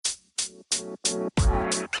Good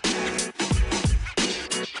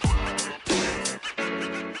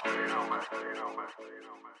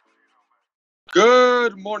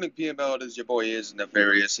morning, PML. It is your boy Is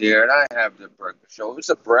Nefarious here, and I have the breakfast show. It's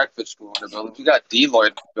a breakfast school in the building. We got D-Lloyd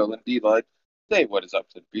in the building. D-Lloyd, say what is up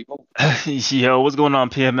to the people. Yo, what's going on,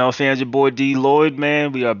 PML fans? Your boy D Lloyd,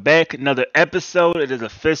 man. We are back. Another episode. It is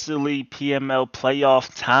officially PML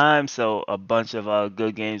playoff time, so a bunch of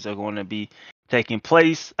good games are going to be taking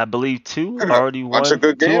place. I believe Bunch of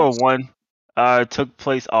good two or games. one took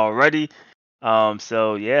place already.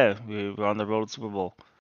 So yeah, we're on the road to Super Bowl.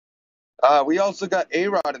 We also got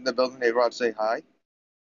A-Rod in the building. A-Rod, say hi.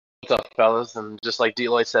 What's up, fellas? And just like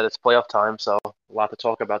Deloitte said, it's playoff time, so a lot to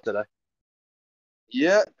talk about today.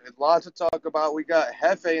 Yeah, lots to talk about. We got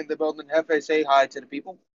Hefe in the building. Hefe, say hi to the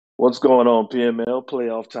people. What's going on, PML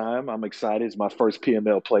playoff time? I'm excited. It's my first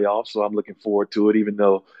PML playoff, so I'm looking forward to it, even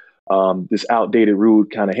though this outdated rule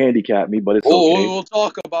kind of handicapped me, but it's okay. We'll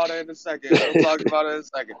talk about it in a second. We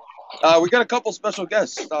got a couple special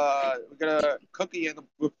guests. We got a Cookie in the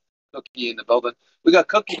building. We got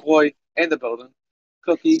Cookie Boy in the building.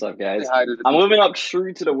 Cookie, what's up, guys? say hi to the I'm people. living up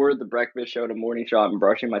true to the word, the breakfast show, the morning show. I'm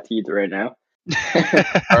brushing my teeth right now.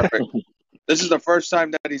 Perfect. This is the first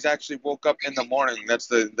time that he's actually woke up in the morning. That's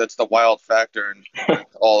the wild factor in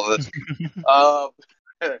all of this.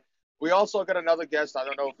 We also got another guest. I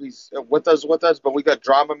don't know if he's with us, but we got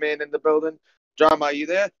Drama Man in the building. Drama, are you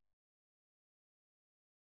there?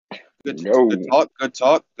 No. Good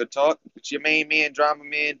talk. It's your main man, Drama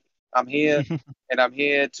Man. I'm here, and I'm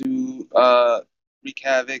here to wreak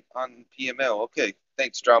havoc on PML. Okay,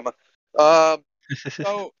 thanks, Drama. So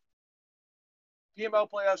PML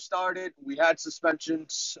playoffs started. We had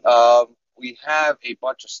suspensions. We have a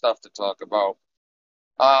bunch of stuff to talk about.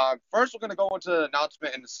 First, we're going to go into the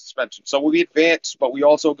announcement and the suspension. So we advanced, but we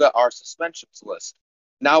also got our suspensions list.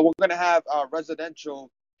 Now we're going to have our residential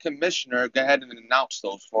commissioner go ahead and announce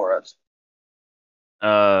those for us.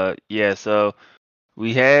 Yeah, so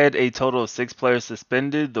we had a total of 6 players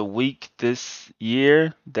suspended. The week this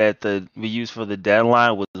year that we used for the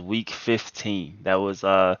deadline was week 15. That was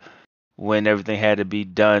when everything had to be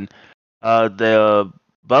done. The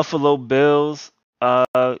Buffalo Bills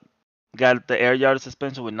got the air yard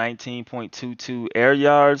suspension with 19.22 air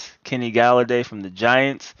yards. Kenny Galladay from the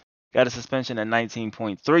Giants got a suspension at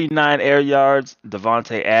 19.39 air yards.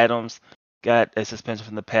 Devontae Adams got a suspension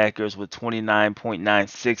from the Packers with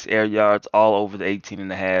 29.96 air yards, all over the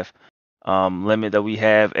 18.5 limit that we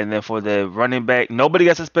have. And then for the running back, nobody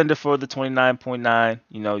got suspended for the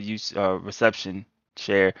 29.9, reception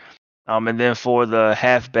share. And then for the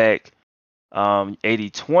halfback,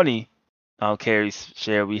 80-20 carries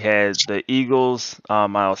share, we had the Eagles,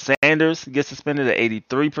 Miles Sanders get suspended at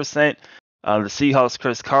 83%, the Seahawks,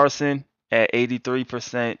 Chris Carson at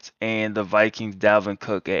 83%, and the Vikings, Dalvin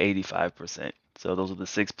Cook at 85%. So those are the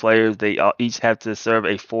 6 players. They each have to serve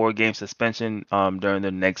a 4-game suspension during the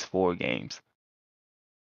next 4 games.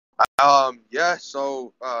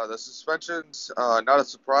 So the suspensions, not a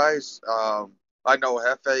surprise. I know,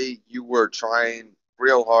 Hefe, you were trying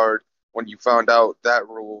real hard when you found out that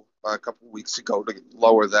rule a couple of weeks ago to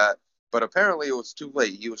lower that, but apparently it was too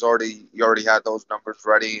late. You already had those numbers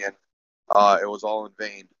ready, and it was all in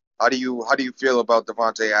vain. How do you feel about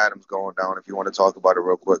Devontae Adams going down? If you want to talk about it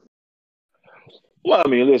real quick. Well, I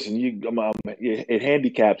mean, listen, it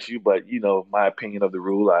handicaps you, but my opinion of the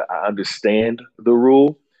rule, I understand the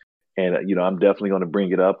rule, and I'm definitely going to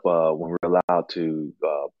bring it up when we're allowed to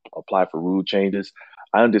apply for rule changes.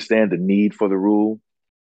 I understand the need for the rule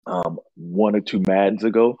 1 or 2 Maddens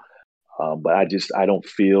ago, but I don't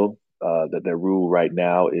feel that rule right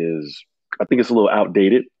now is. I think it's a little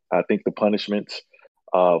outdated. I think the punishments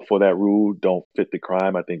for that rule don't fit the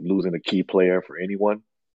crime. I think losing a key player for anyone,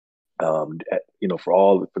 for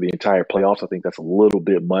the entire playoffs, I think that's a little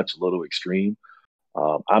bit much, a little extreme.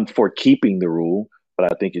 I'm for keeping the rule,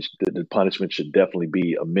 but I think the punishment should definitely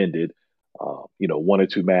be amended. 1 or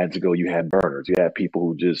 2 Maddens ago, you had burners. You had people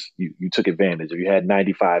who just you took advantage. If you had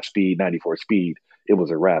 95 speed, 94 speed, it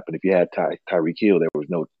was a wrap. And if you had Tyreek Hill, there was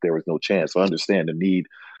no chance. So I understand the need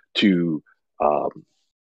to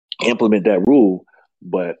implement that rule,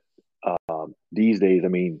 but these days, I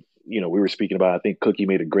mean, we were speaking about. I think Cookie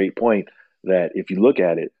made a great point that if you look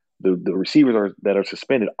at it, the receivers that are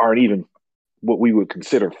suspended aren't even what we would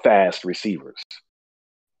consider fast receivers.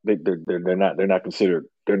 They're not considered.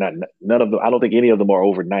 None of them. I don't think any of them are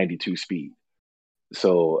over 92 speed.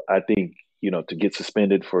 So I think to get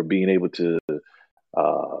suspended for being able to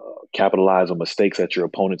capitalize on mistakes that your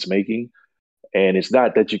opponent's making, and it's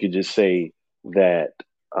not that you can just say that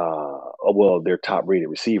their top rated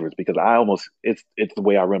receivers, because it's the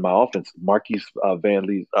way I run my offense. Marquise Van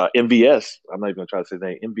Lee, MVS. I'm not even gonna try to say his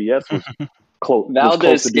name. MVS was close.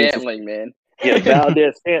 Valdez Scantling, man. Yeah,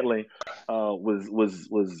 Valdez Scantling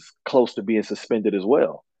was close to being suspended as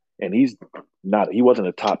well, and he wasn't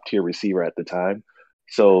a top tier receiver at the time.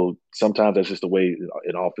 So sometimes that's just the way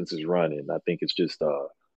an offense is run, and I think it's just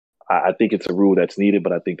I think it's a rule that's needed,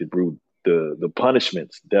 but I think the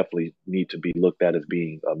punishments definitely need to be looked at as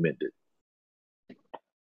being amended.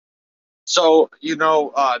 So,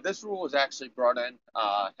 this rule was actually brought in,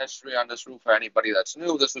 history on this rule for anybody that's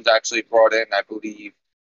new. This was actually brought in, I believe,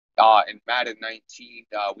 in Madden 19.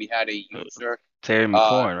 We had a user. Terry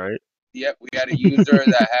McLaurin, right? Yep, we had a user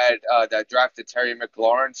that drafted Terry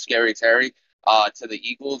McLaurin, Scary Terry, to the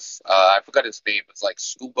Eagles. I forgot his name. It's like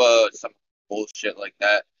Scuba, some bullshit like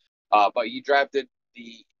that. But he drafted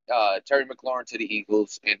the Terry McLaurin to the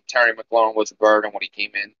Eagles, and Terry McLaurin was a bird, and when he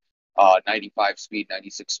came in, 95 speed,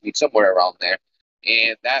 96 speed, somewhere around there.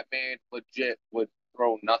 And that man legit would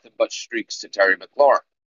throw nothing but streaks to Terry McLaurin.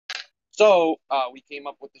 So we came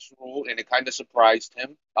up with this rule, and it kind of surprised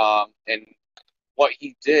him. And what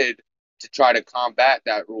he did to try to combat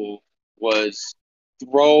that rule was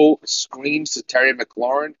throw screens to Terry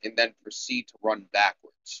McLaurin and then proceed to run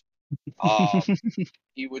backwards.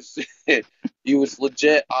 He was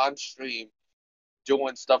legit on stream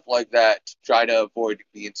doing stuff like that to try to avoid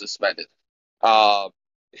being suspended,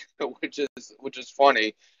 which is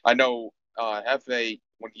funny. I know, Hefe,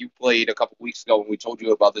 when you played a couple weeks ago, when we told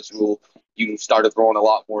you about this rule, you started throwing a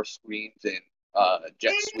lot more screens and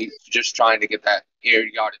jet sweeps, just trying to get that air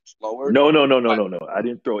yardage lower. No. I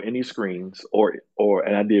didn't throw any screens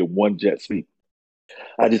and I did one jet sweep.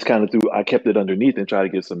 I just kind of I kept it underneath and tried to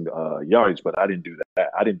get some yardage, but I didn't do that.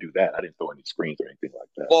 I didn't throw any screens or anything like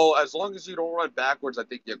that. Well, as long as you don't run backwards, I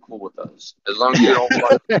think you're cool with us. As long as you don't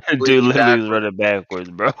run Dude literally was running backwards,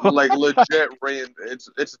 bro. Like legit ran. It's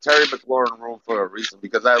a Terry McLaurin rule for a reason,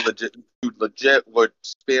 because that legit would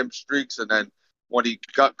spam streaks, and then when he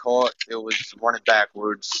got caught, it was running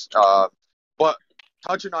backwards. But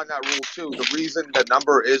touching on that rule too, the reason the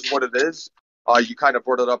number is what it is, you kind of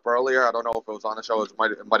brought it up earlier. I don't know if it was on the show. It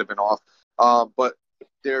might have been off. But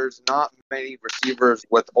there's not many receivers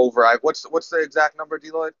with over. What's the exact number,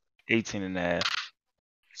 Deloitte? 18.5.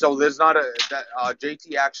 So there's not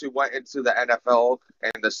JT actually went into the NFL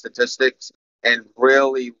and the statistics and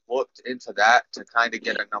really looked into that to kind of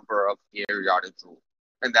get a number of the air yardage rule.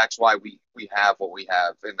 And that's why we have what we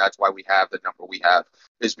have, and that's why we have the number we have,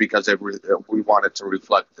 is because we wanted to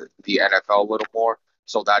reflect the NFL a little more.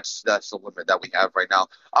 So that's the limit that we have right now.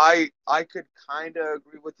 I could kind of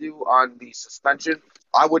agree with you on the suspension.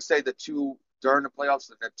 I would say the two during the playoffs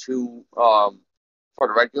and the two for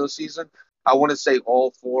the regular season. I want to say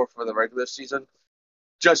all four for the regular season,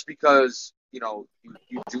 just because you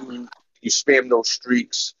spam those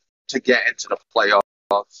streaks to get into the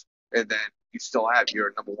playoffs, and then you still have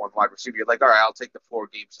your number one wide receiver. You're like, all right, I'll take the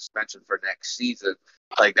 4-game suspension for next season.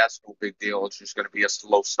 Like, that's no big deal. It's just going to be a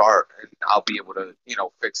slow start, and I'll be able to,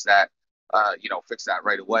 fix that,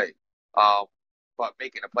 right away. But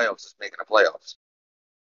making the playoffs is making the playoffs.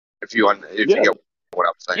 If you get what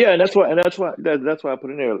I'm saying. Yeah, and that's why I put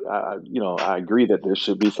in there. I agree that there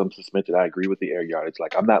should be some suspension. I agree with the air yardage.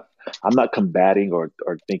 Like, I'm not combating or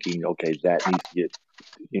thinking, okay, that needs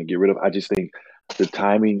to get rid of. I just think the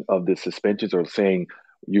timing of the suspensions, or saying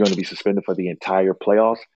you're going to be suspended for the entire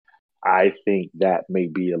playoffs, I think that may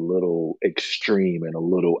be a little extreme and a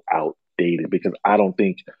little outdated, because I don't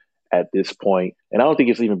think at this point, and I don't think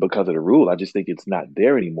it's even because of the rule, I just think it's not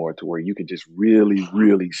there anymore to where you can just really,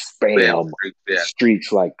 really spam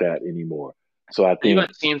streaks like that anymore. So I think you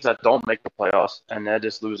got teams that don't make the playoffs and they're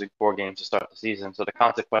just losing 4 games to start the season, so the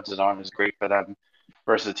consequences aren't as great for them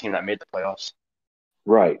versus a team that made the playoffs.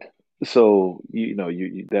 Right. So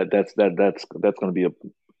that's going to be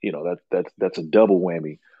that's a double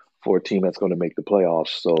whammy for a team that's going to make the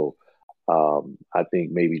playoffs. So I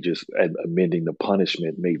think maybe just amending the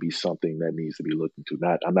punishment may be something that needs to be looked into.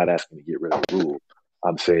 I'm not asking to get rid of the rule.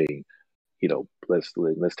 I'm saying, let's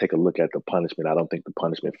take a look at the punishment. I don't think the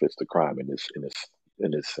punishment fits the crime in this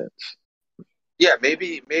sense. Yeah,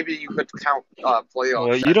 maybe you could count playoffs.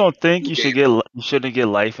 Well, you don't think you shouldn't get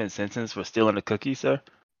life in sentence for stealing a cookie, sir?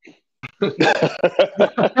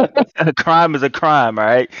 A crime is a crime, all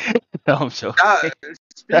right? No, I'm joking.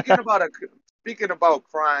 Speaking about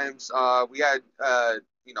crimes, we had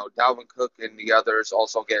Dalvin Cook and the others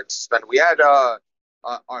also getting suspended. We had our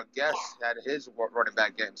guest had his running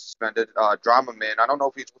back getting suspended. Drama Man. I don't know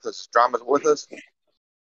if he's with us. Drama's with us.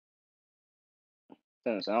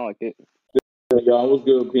 Doesn't sound like it. Hey, y'all, what's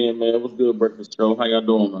good, PM, man? What's good, Breakfast Show? How y'all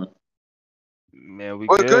doing, man? Man, we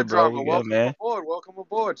Well, good, good, bro. Drama. We good, Welcome man. aboard. Welcome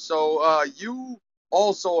aboard. So, you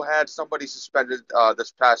also had somebody suspended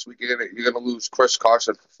this past week. You're gonna lose Chris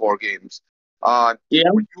Carson for 4 games. Yeah.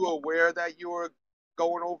 Were you aware that you were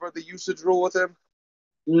going over the usage rule with him?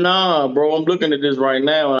 Nah, bro. I'm looking at this right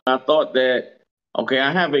now, and I thought that okay,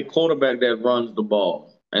 I have a quarterback that runs the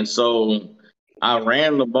ball, and so I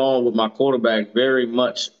ran the ball with my quarterback very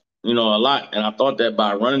much, a lot. And I thought that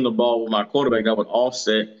by running the ball with my quarterback, that would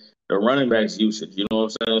offset the running back's usage. You know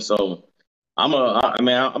what I'm saying? So I'm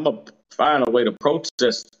a find a way to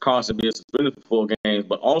protest Carson being suspended for 4 games,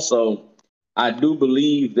 but also I do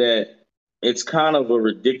believe that it's kind of a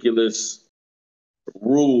ridiculous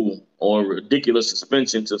rule or ridiculous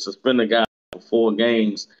suspension to suspend a guy for 4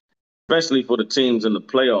 games, especially for the teams in the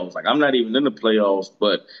playoffs. Like I'm not even in the playoffs,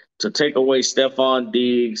 but to take away Stephon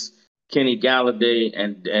Diggs, Kenny Galladay,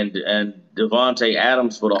 and Devontae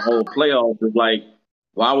Adams for the whole playoffs is like,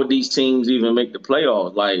 why would these teams even make the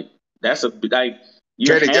playoffs? Like that's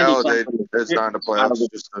you're Kenny handicapping Galladay the is not in the shit out of playoffs.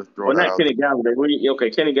 it. Just to throw Well, that not out Kenny Galladay. Okay,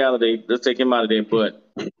 Kenny Galladay. Let's take him out of there. But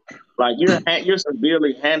like you're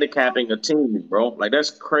severely handicapping a team, bro. Like that's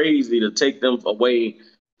crazy to take them away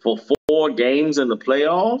for 4 games in the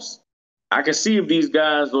playoffs. I can see if these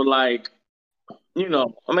guys were like, I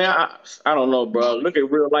don't know, bro. Look at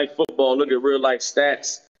real life football. Look at real life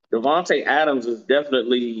stats. Devontae Adams is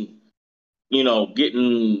definitely,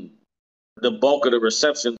 getting the bulk of the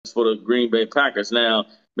receptions for the Green Bay Packers. Now,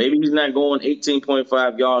 maybe he's not going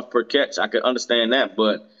 18.5 yards per catch. I could understand that,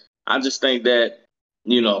 but I just think that,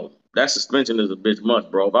 that suspension is a bit much,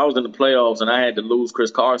 bro. If I was in the playoffs and I had to lose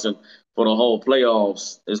Chris Carson for the whole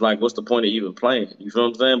playoffs, it's like, what's the point of even playing? You feel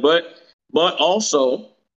what I'm saying? But also,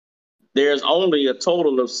 there's only a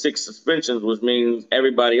total of 6 suspensions, which means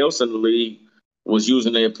everybody else in the league was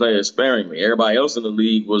using their players sparingly. Everybody else in the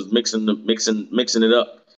league was mixing it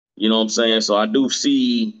up. You know what I'm saying? So I do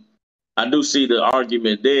see the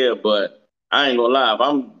argument there, but I ain't gonna lie. If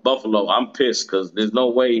I'm Buffalo, I'm pissed because there's no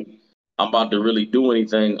way I'm about to really do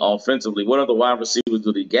anything offensively. What other wide receivers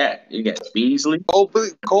do they got? You got Beasley.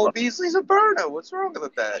 Cole Beasley's a burner. What's wrong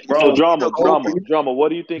with that? Bro, drama. What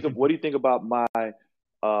do you think about my? I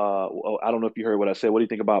don't know if you heard what I said. What do you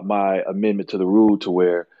think about my amendment to the rule to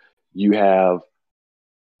where you have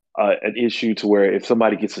an issue to where if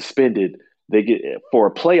somebody gets suspended, they get for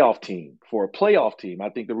a playoff team. For a playoff team, I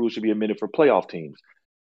think the rule should be amended for playoff teams.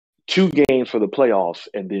 2 games for the playoffs,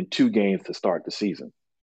 and then 2 games to start the season.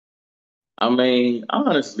 I mean,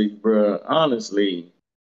 honestly, to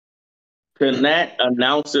not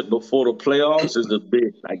announce it before the playoffs is a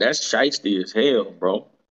bit like that's shiesty as hell, bro.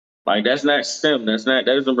 Like that's not sim. That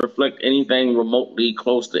doesn't reflect anything remotely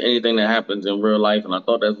close to anything that happens in real life. And I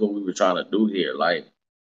thought that's what we were trying to do here. Like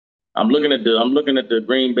I'm looking at the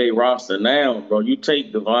Green Bay roster now, bro. You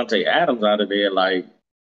take Devontae Adams out of there, like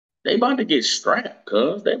they about to get strapped,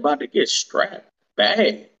 cuz they about to get strapped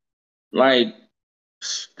bad. Like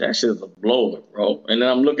that shit's a blower, bro. And then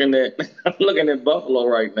I'm looking at Buffalo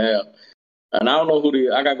right now. And I don't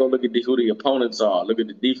know I gotta go look at who the opponents are. Look at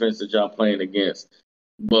the defense that y'all playing against.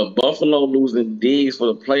 But Buffalo losing Diggs for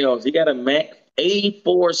the playoffs. He got a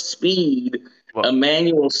 84 speed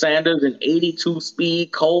Emmanuel Sanders and 82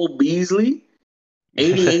 speed Cole Beasley.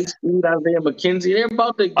 88 speed Isaiah McKenzie. They're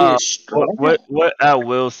about to get struck. What I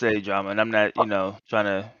will say, Drama, and I'm not, trying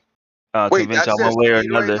to convince y'all one way or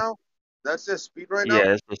another. Right now? That's their speed right now? Yeah,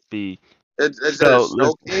 that's the speed. Is that a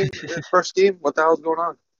snow game first game? What the hell's going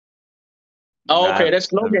on? Oh, okay, that's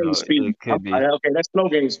snow game speed. It could be. Okay, that's snow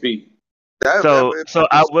game speed. So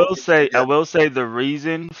I will say the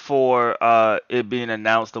reason for it being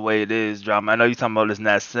announced the way it is, Drama. I know you're talking about it's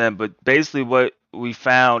not sim, but basically what we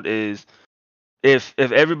found is if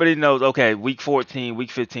everybody knows, okay, week 14, week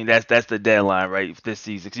 15, that's the deadline, right? This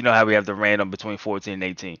season, 'cause you know how we have the random between 14 and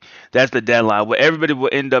 18. That's the deadline. What everybody will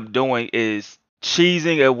end up doing is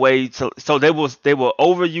cheesing a way so they will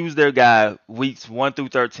overuse their guy weeks 1 through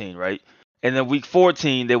 13, right? And then week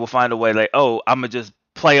 14, they will find a way like, oh, I'm gonna just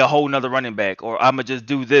play a whole nother running back, or I'm gonna just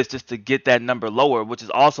do this just to get that number lower, which is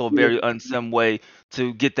also a very unsim way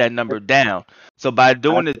to get that number down. So by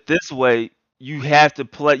doing it this way, you have to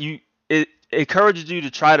play. It encourages you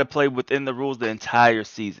to try to play within the rules the entire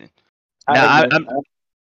season. Now,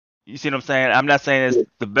 you see what I'm saying? I'm not saying it's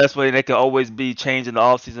the best way. They could always be changed in the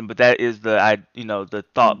off season, but that is the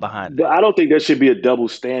thought behind it. But I don't think there should be a double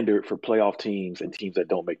standard for playoff teams and teams that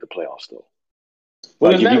don't make the playoffs, though.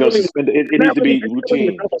 Well, like if you're going to suspend it, it needs to be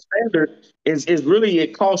routine. Double standard is really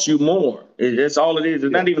it costs you more. That's all it is.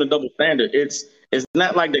 It's not even a double standard. It's It's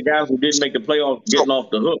not like the guys who didn't make the playoffs getting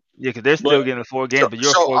off the hook. Yeah, because they're still getting 4 games, but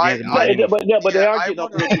you're 4 games. But they are getting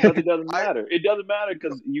off the hook because it doesn't matter. It doesn't matter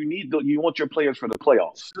because you want your players for the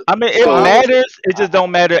playoffs. I mean, it matters. It just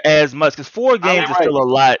don't matter as much because 4 games is still a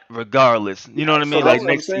lot, regardless. You know what I mean? Like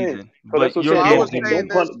next season. But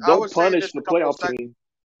don't punish the playoff team.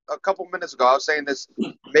 A couple minutes ago, I was saying this: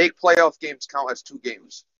 make playoff games count as 2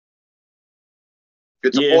 games.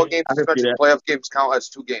 If it's a 4-game suspension, playoff games count as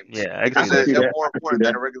 2 games. Yeah, they're more important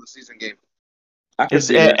than a regular season game. I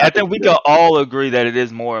think we can all agree that it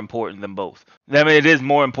is more important than both. I mean, it is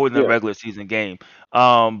more important than a regular season game.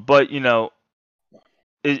 But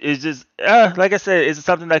it's just like I said, it's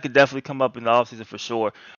something that could definitely come up in the offseason for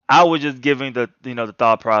sure. I was just giving the the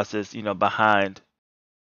thought process behind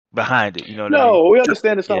it. You know what I mean? No, we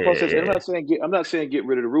understand the thought process. I'm not saying get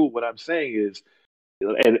rid of the rule. What I'm saying is,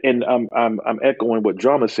 and I'm echoing what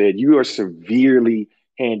Drama said. You are severely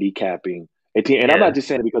handicapping a team, and I'm not just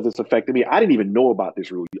saying it because it's affecting me. I didn't even know about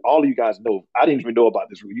this rule. All of you guys know I didn't even know about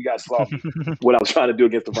this rule. You guys saw me what I was trying to do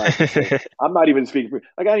against the Vikings. So I'm not even speaking.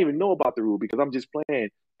 I didn't even know about the rule because I'm just playing.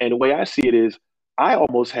 And the way I see it is, I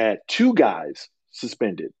almost had 2 guys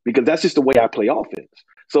suspended because that's just the way I play offense.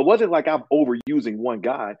 So it wasn't like I'm overusing one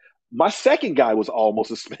guy. My second guy was almost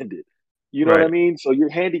suspended. You know what I mean? So you're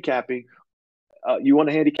handicapping. You want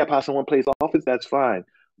to handicap how someone plays offense, that's fine.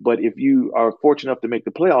 But if you are fortunate enough to make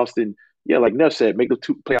the playoffs, then like Neff said, make the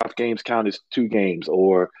 2 playoff games count as 2 games,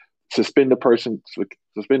 or suspend the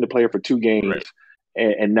player for 2 games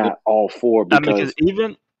and not all 4. Because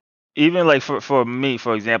even like for me,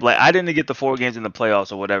 for example, like I didn't get the 4 games in the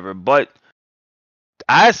playoffs or whatever, but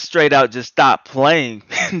I straight out just stopped playing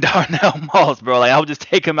Darnell Moss, bro. Like I would just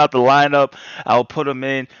take him out the lineup, I would put him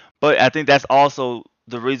in. But I think that's also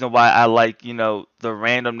the reason why I like, the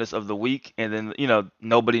randomness of the week, and then,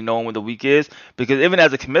 nobody knowing when the week is, because even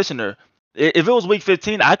as a commissioner, if it was week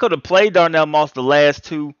 15, I could have played Darnell Moss the last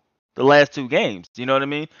two games. You know what I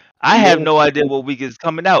mean? I have no idea what week is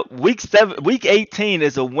coming out. Week 18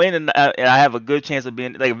 is a win, and I have a good chance of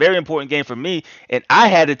being like a very important game for me. And I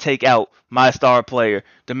had to take out my star player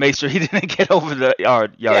to make sure he didn't get over the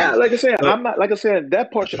yard. Yeah, like I said, I'm not. Like I said,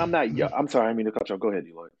 that portion, I'm not. I'm sorry, I mean to cut you off. Go ahead,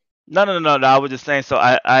 Eloy. No. I was just saying. So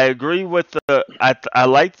I agree with I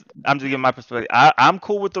like. I'm just giving my perspective. I'm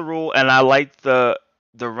cool with the rule, and I like the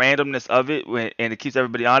randomness of it, and it keeps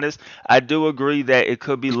everybody honest. I do agree that it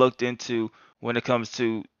could be looked into when it comes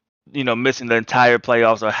to missing the entire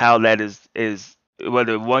playoffs, or how that is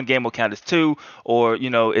whether 1 game will count as 2, or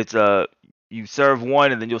it's you serve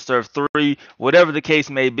 1 and then you'll serve 3, whatever the case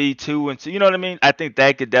may be, 2 and 2. You know what I mean? I think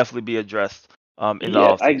that could definitely be addressed. In the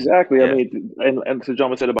offseason. Exactly. Yeah. I mean, and so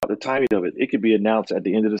John said about the timing of it, it could be announced at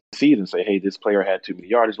the end of the season. Say, hey, this player had too many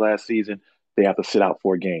yardage last season. They have to sit out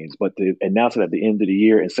 4 games. But to announce it at the end of the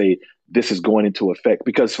year and say this is going into effect,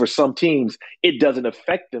 because for some teams it doesn't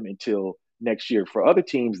affect them until next year. For other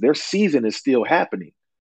teams, their season is still happening.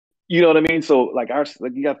 You know what I mean? So like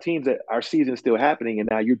you have teams that our season is still happening, and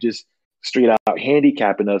now you're just straight out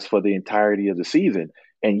handicapping us for the entirety of the season.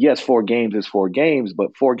 And yes, 4 games is 4 games,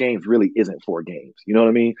 but 4 games really isn't 4 games. You know what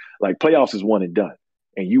I mean? Like playoffs is one and done.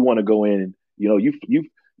 And you want to go in and,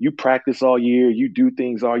 you practice all year, you do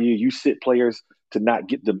things all year, you sit players to not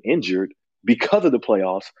get them injured because of the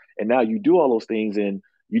playoffs. And now you do all those things and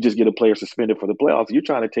you just get a player suspended for the playoffs. You're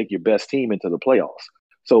trying to take your best team into the playoffs.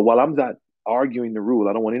 So while I'm not arguing the rule,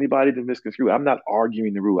 I don't want anybody to misconstrue. I'm not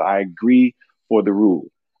arguing the rule. I agree for the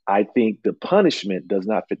rule. I think the punishment does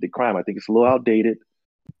not fit the crime. I think it's a little outdated.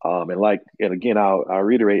 And again, I'll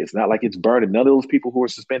reiterate, it's not like it's burning. None of those people who are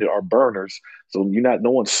suspended are burners. So no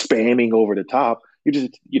one's spamming over the top. You're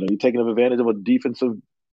just, you're taking advantage of a defensive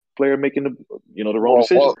player making the wrong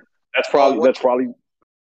decision. That's probably.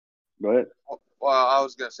 Go ahead. Well, I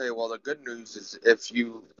was gonna say, the good news is if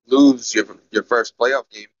you lose your first playoff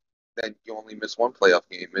game, then you only miss 1 playoff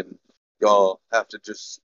game, and you'll have to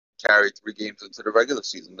just carry 3 games into the regular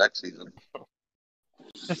season next season.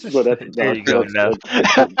 There you go, Neff.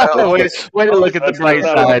 Way to look at the bright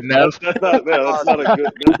side, Neff. That's not a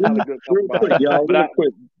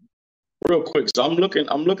good. Real quick. So I'm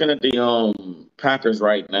looking at the Packers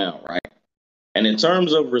right now, right? And in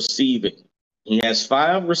terms of receiving, he has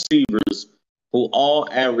 5 receivers who all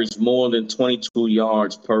average more than 22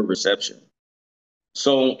 yards per reception.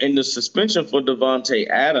 So in the suspension for Davante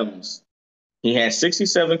Adams, he had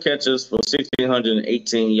 67 catches for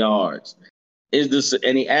 1,618 yards.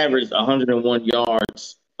 And he averaged 101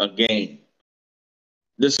 yards a game.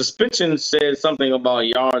 The suspension says something about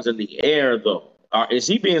yards in the air, though. Is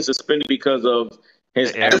he being suspended because of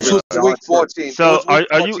His The air This average was yards. week yards per. 14. It So was week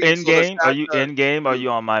are you 14, in so the game? Are stats you are in game? Or are you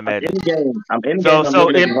on my I'm Madden? in game. I'm in So game. I'm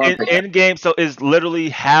looking at in Devontae. game, so is literally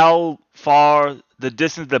how far the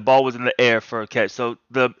distance the ball was in the air for a catch. So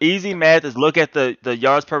the easy math is look at the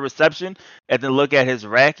yards per reception and then look at his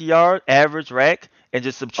rack yard, average rack, and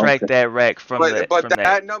just subtract Okay. that rack from but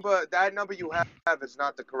that. that number you have is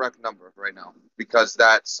not the correct number right now because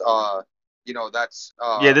that's that's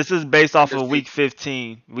Yeah, this is based off this of week. week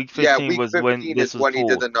 15. Week Yeah, 15 week was when 15 this is was when he did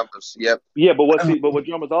pulled. the numbers. Yep. Yeah, but what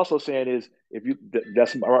Drummer's also saying is if you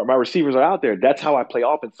that's my receivers are out there. That's how I play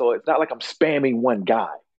offense. So it's not like I'm spamming one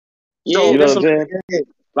guy. Yeah, So You know that's what I'm what, saying?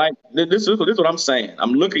 like this is what I'm saying.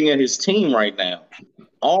 I'm looking at his team right now.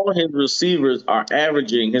 All his receivers are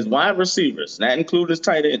averaging his wide receivers, not include his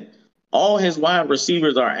tight end. All his wide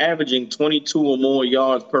receivers are averaging 22 or more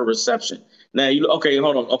yards per reception. Now you okay?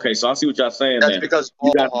 Hold on. Okay, so I see what y'all saying that's there. because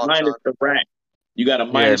You ball got hawks minus on. the rack. You got a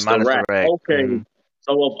Yeah, minus the minus the rack. rack. Okay.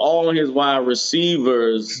 So of all his wide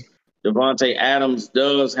receivers, Devontae Adams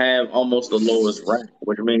does have almost the lowest rack,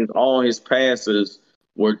 which means all his passes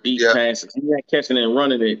were deep Yeah. passes. He's not catching it and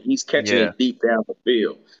running it. He's catching Yeah. it deep down the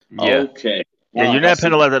field. Yeah. Okay. Yeah, you're I not see.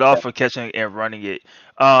 penalized at all for catching and running it.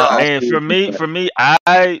 No. I And see. for me,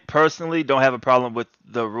 I personally don't have a problem with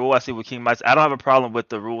the rule. I see what King might say. I don't have a problem with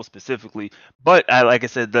the rule specifically, but like I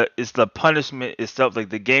said, it's the punishment itself, like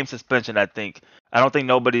the game suspension. I don't think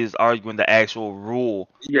nobody is arguing the actual rule.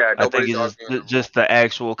 Yeah, I think nobody's it's arguing the rule. just the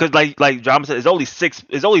actual because like John said, it's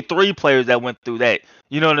only 3 players that went through that.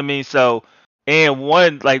 You know what I mean? So and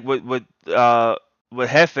one like with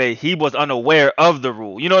Hefe, he was unaware of the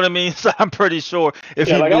rule. You know what I mean? So I'm pretty sure if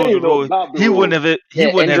Yeah, he like I knew didn't the even know rule, about the he rule. wouldn't have Yeah,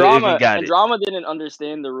 even got it. Andrama didn't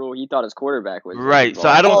understand the rule. He thought his quarterback was Right. So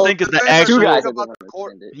I involved. don't Well, think it's the the thing Two guys actual. that about didn't the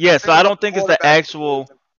court, understand it. Yeah. the So thing I about don't the think it's the quarterback actual.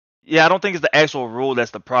 situation. Yeah, I don't think it's the actual rule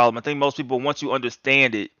that's the problem. I think most people, once you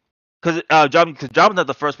understand it, because John's not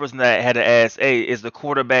the first person that had to ask, "Hey, is the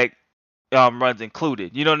quarterback runs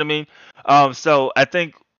included?" You know what I mean? So I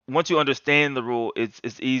think once you understand the rule, it's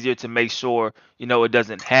easier to make sure it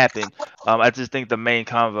doesn't happen. I just think the main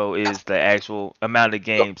convo is the actual amount of So,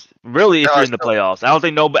 games. Really, if you're in the so playoffs, I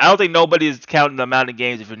don't think nobody is counting the amount of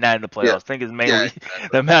games if you're not in the yeah, playoffs. I think it's yeah, mainly exactly.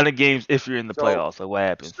 the amount of games if you're in the So, playoffs. So what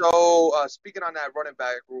happens? speaking on that running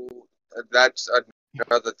back rule, that's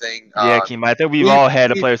another thing. Yeah, Keem, I think we've We've all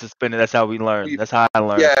had a we've player suspended. That's how we learn. we've That's how I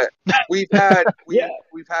learned. yeah, we've had Yeah,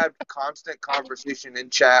 we've had constant conversation in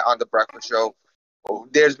chat on the Breakfast Show.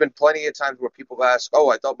 There's been plenty of times where people ask,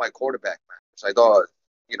 "Oh, I thought my quarterback matters. I thought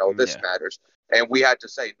this Yeah. matters," and we had to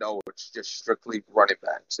say, "No, it's just strictly running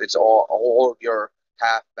backs. It's all your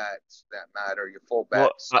halfbacks that matter, your fullbacks,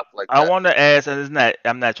 Well, stuff like I that." want to ask, and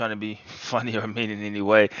I'm not trying to be funny or mean in any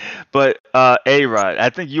way, but A-Rod,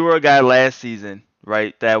 I think you were a guy last season,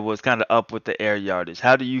 right, that was kind of up with the air yardage.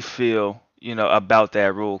 How do you feel, about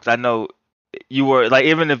that rule? Because I know you were like,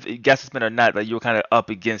 even if it got suspended or not, like you were kind of up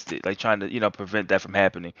against it, like trying to, prevent that from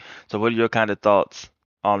happening. So, what are your kind of thoughts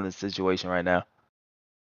on the situation right now,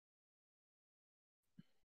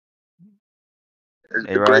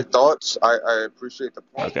 A-Rod? Great thoughts. I appreciate the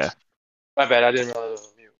point. Okay. My bad, I didn't realize it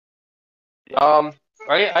was mute.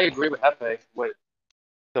 I agree with Hefe. With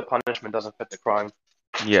the punishment doesn't fit the crime.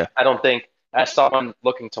 Yeah. I don't think, as someone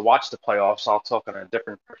looking to watch the playoffs, I'll talk on a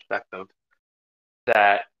different perspective.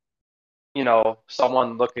 That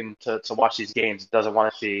someone looking to watch these games doesn't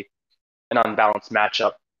want to see an unbalanced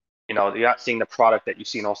matchup. You're not seeing the product that you've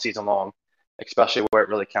seen all season long, especially where it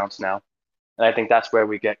really counts now. And I think that's where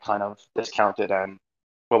we get kind of discounted. And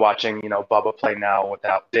we're watching, Bubba play now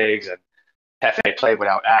without Diggs and Hefe play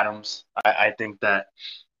without Adams. I think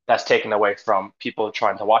that's taken away from people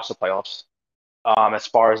trying to watch the playoffs. As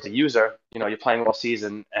far as the user, you're playing all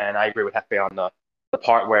season, and I agree with Hefe on the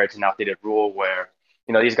part where it's an outdated rule where,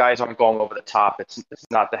 these guys aren't going over the top. It's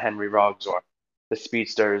not the Henry Ruggs or the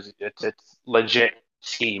speedsters. It's legit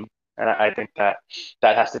scheme. And I think that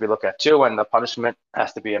has to be looked at too, and the punishment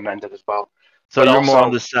has to be amended as well. So But you're more on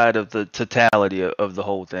also, the side of the totality of the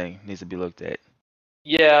whole thing needs to be looked at.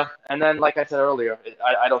 yeah, and then like I said earlier,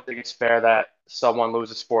 I don't think it's fair that someone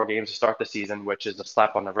loses 4 games to start the season, which is a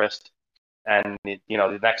slap on the wrist, and the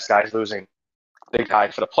next guy's losing big guy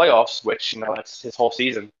for the playoffs, which that's his whole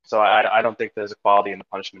season. So I don't think there's equality in the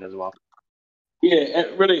punishment as well. Yeah,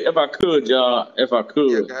 and really, if I could, y'all, if I Yeah,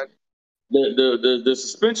 could, go ahead. the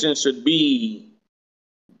suspension should be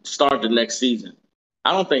start the next season.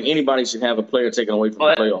 I don't think anybody should have a player taken away from the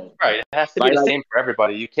But playoffs. right, it has to be the same for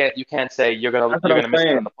everybody. You can't say you're gonna That's what I'm miss out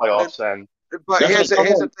on saying. the playoffs and But That's what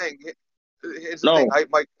here's I'm the thing. Here's the No, thing.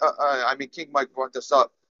 King Mike brought this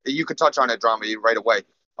up. You could touch on it, Drama, right away.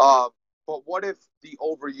 But what if the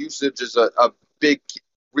overusage is a big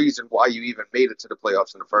reason why you even made it to the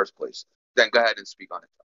playoffs in the first place. Then go ahead and speak on it.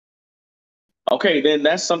 Okay, then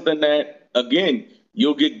that's something that, again,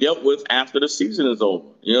 you'll get dealt with after the season is over.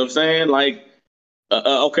 You know what I'm saying? Like,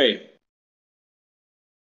 okay,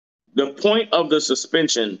 the point of the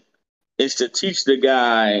suspension is to teach the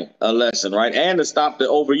guy a lesson, right? And to stop the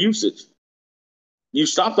overusage. You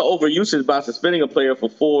stop the overusage by suspending a player for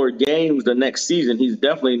 4 games the next season. He's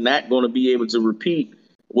definitely not going to be able to repeat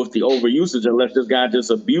with the overusage unless this guy just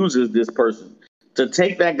abuses this person. To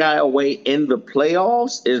take that guy away in the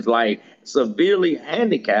playoffs is like severely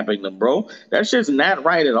handicapping them, bro. That shit's not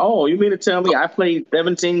right at all. You mean to tell me I played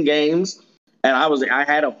 17 games and I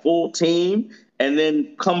had a full team, and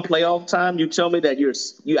then come playoff time, you tell me that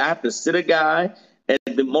you have to sit a guy at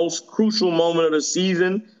the most crucial moment of the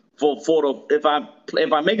season for the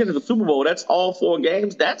if I make it to the Super Bowl, that's all 4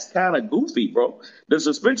 games. That's kind of goofy, bro. The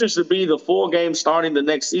suspension should be the 4 games starting the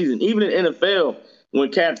next season. Even in NFL,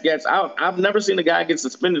 when cats gets out, I've never seen a guy get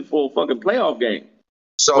suspended for a fucking playoff game.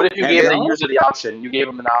 So What if you gave the user the option? You gave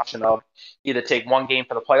him an option of either take 1 game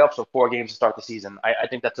for the playoffs or 4 games to start the season. I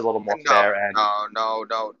think that's a little more fair. And No.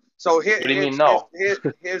 So what do you mean no?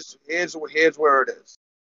 Here's where it is.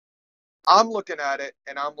 I'm looking at it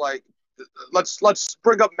and I'm like, let's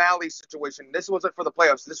bring up Mally's situation. This wasn't for the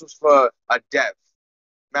playoffs. This was for a dev.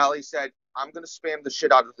 Mally said, I'm gonna spam the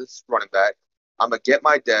shit out of this running back. I'm gonna get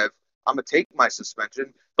my dev. I'm gonna take my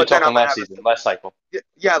suspension. But then I'm last season, last cycle.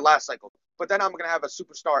 Yeah, last cycle. But then I'm gonna have a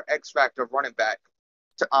superstar X factor running back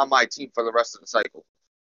on my team for the rest of the cycle.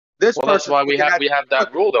 That's why we have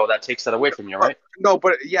that rule though that takes that away from you, right? No,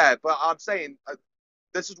 but I'm saying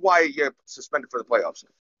this is why you're suspended for the playoffs.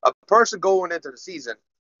 A person going into the season,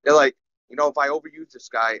 they're like, if I overuse this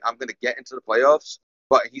guy, I'm going to get into the playoffs,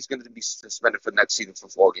 but he's going to be suspended for next season for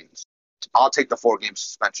 4 games. I'll take the 4-game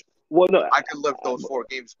suspension. Well, no, I can live those 4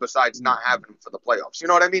 games besides not having them for the playoffs. You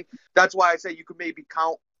know what I mean? That's why I say you could maybe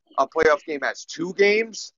count a playoff game as 2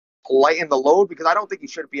 games, lighten the load, because I don't think he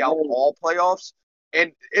should be out all playoffs.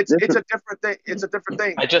 And it's a different thing. It's a different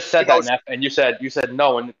thing. I just said that, Neff, and you said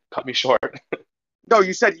no and cut me short. No,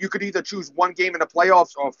 you said you could either choose 1 game in the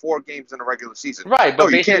playoffs or 4 games in the regular season. Right, but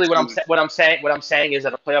basically what I'm saying is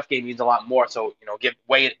that a playoff game means a lot more. So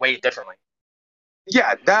weigh it differently.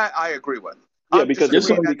 Yeah, that I agree with. Yeah, I'm because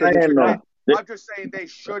I'm just saying they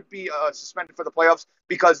should be suspended for the playoffs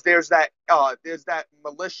because there's that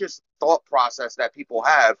malicious thought process that people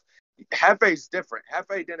have. Hefe's different.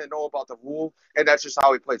 Hefe didn't know about the rule, and that's just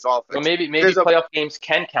how he plays offense. Well, maybe playoff games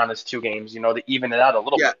can count as 2 games, to even it out a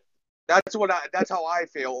little bit. That's how I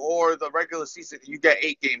feel. Or the regular season, you get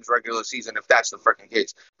 8 games regular season if that's the freaking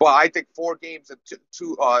case. But I think 4 games and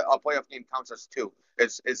a playoff game counts as 2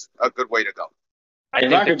 is a good way to go. I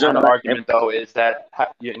think the counter argument though is that I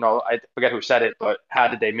forget who said it, but how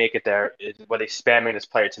did they make it there? Were they spamming this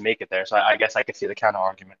player to make it there? So I guess I could see the counter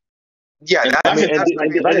argument. Yeah, the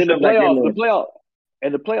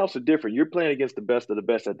playoffs are different. You're playing against the best of the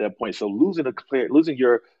best at that point. So losing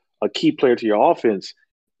a key player to your offense,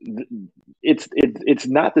 it's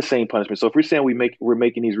not the same punishment. So if we're saying we're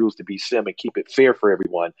making these rules to be sim and keep it fair for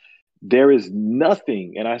everyone, there is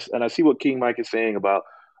nothing. And I see what King Mike is saying about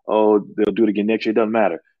they'll do it again next year. It doesn't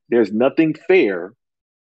matter. There's nothing fair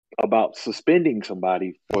about suspending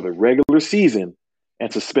somebody for the regular season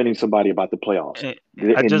and suspending somebody about the playoffs.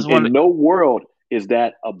 In no world is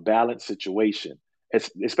that a balanced situation,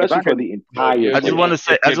 especially for the entire. I just want to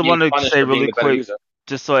say really quick,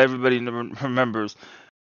 just so everybody remembers,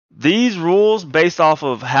 these rules based off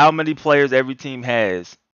of how many players every team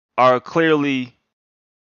has are clearly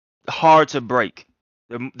hard to break.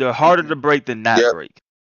 They're harder to break than not break.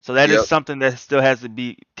 So that is something that still has to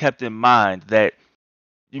be kept in mind, that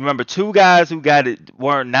you remember 2 guys who got it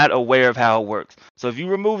were not aware of how it works. So if you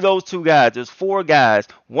remove those 2 guys, there's 4 guys.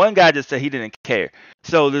 1 guy just said he didn't care.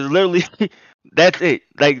 So there's literally that's it.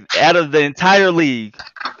 Like out of the entire league,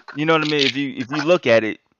 you know what I mean? If you look at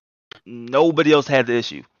it, nobody else had the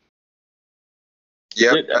issue.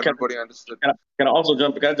 Yeah, everybody understood. Can I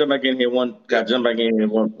jump back in here one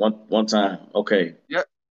time? Okay. Yep.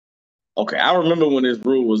 Okay, I remember when this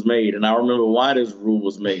rule was made, and I remember why this rule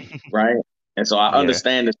was made, right? And so I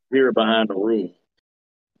understand the spirit behind the rule.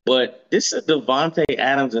 But this is Davante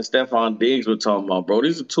Adams and Stephon Diggs we're talking about, bro.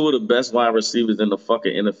 These are 2 of the best wide receivers in the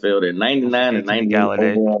fucking NFL. They're 99 and 98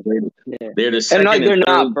 overall rated. They're the second they're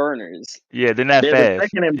not burners. Yeah, they're not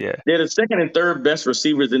fast. They're the second and third best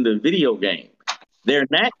receivers in the video game. They're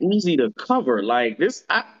not easy to cover like this.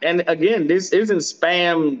 And again, this isn't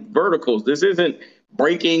spam verticals. This isn't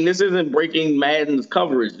breaking Madden's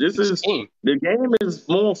coverage. The game is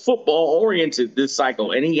more football oriented this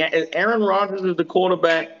cycle. And Aaron Rodgers is the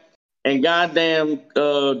quarterback. and goddamn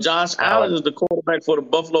Josh Allen is the quarterback for the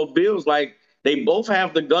Buffalo Bills. Like, they both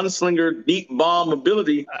have the gunslinger deep bomb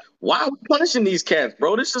ability. Why are we punishing these cats,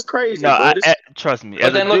 bro? This is crazy, No, bro. trust me. But As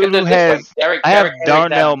a then look at dude who this way. has, Derrick I have Henry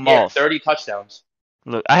Darnell he had Moss. 30 touchdowns.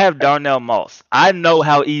 Look, I have Darnell Moss. I know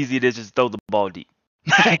how easy it is to throw the ball deep.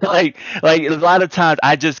 like a lot of times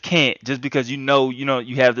I just can't, just because you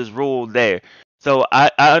have this rule there. So I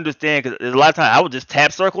understand, because a lot of times I would just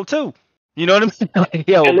tap circle too. You know what I mean? Like,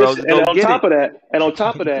 yo, And bro, listen, just and go on get top it.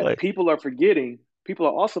 of that, Like, people are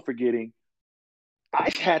also forgetting I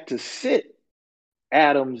had to sit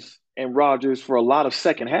Adams and Rodgers for a lot of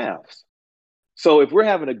second halves. So if we're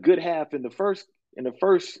having a good half in the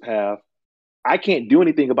first half, I can't do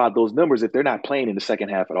anything about those numbers if they're not playing in the second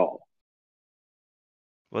half at all.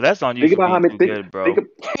 well, that's on you Think for about how being many. too good, bro. Think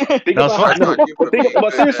No, about it's how. fine. No,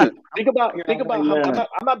 but seriously, Man. think about how.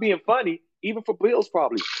 I'm not being funny, even for Bills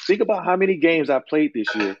probably. Think about how many games I played this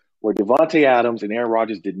year where Devontae Adams and Aaron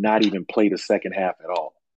Rodgers did not even play the second half at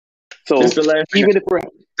all. So This the last thing. even if we're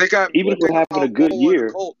Think having a good Mo and the year,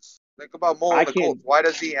 Colts. Think about Mo I and the can't. Colts. Why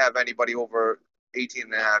does he have anybody over 18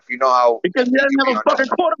 and a half? You know how Because he he doesn't can be have a fucking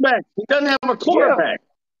on. quarterback. He doesn't have a Yeah, quarterback.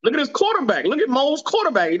 Look at his quarterback. Look at Mo's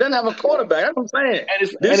quarterback. He doesn't have a quarterback. That's what I'm saying. and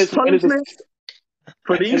This punishment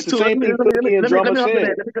for it's these the two. Let same me thing Cookie and Drama hop in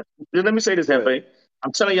said. there. Let me say this, Go ahead. Hefe.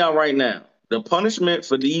 I'm telling y'all right now, the punishment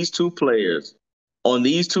for these two players on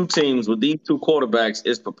these two teams with these two quarterbacks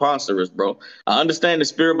is preposterous, bro. I understand the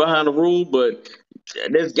spirit behind the rule, but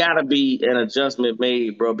there's got to be an adjustment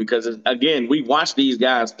made, bro, because again, we watch these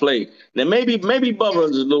guys play. Now, maybe Bubba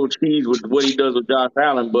is a little cheese with what he does with Josh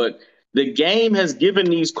Allen, but the game has given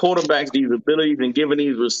these quarterbacks these abilities and given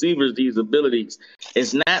these receivers these abilities.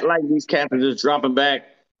 It's not like these cats are just dropping back,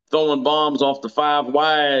 throwing bombs off the 5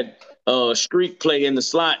 wide streak play in the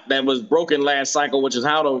slot that was broken last cycle, which is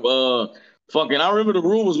how to I remember the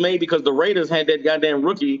rule was made because the Raiders had that goddamn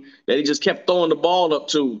rookie that he just kept throwing the ball up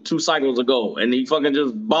to 2 cycles ago, and he fucking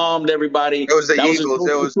just bombed everybody. It was the That was his Eagles.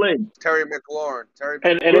 It was play. Terry McLaurin.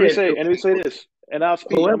 And let me say this, and I'm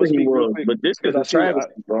Whoever gonna he speak real was, quick but this is because a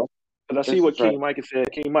travesty, bro. I see This what is King Mike has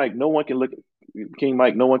said. King Mike, no one can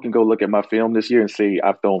go look at my film this year and say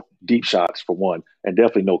I've thrown deep shots for one, and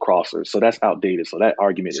definitely no crossers. So that's outdated. So that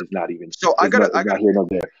argument is not even. So I got not here nor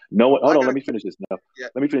there. No one. Hold on. Let me finish this now. Yeah.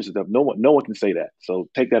 Let me finish this up. No one can say that. So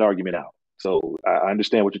take that argument out. So I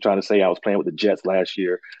understand what you're trying to say. I was playing with the Jets last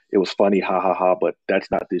year. It was funny, ha ha ha. But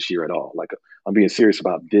that's not this year at all. Like, I'm being serious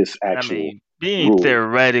about this actual. I mean, being rule.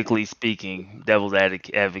 theoretically speaking, devil's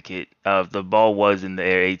advocate, the ball was in the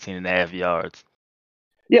air 18 and a half yards.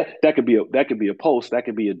 Yeah, that could be a post. That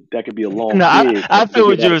could be a long. No, dig I feel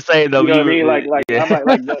what you were saying though. You know what I mean? Like yeah. I'm like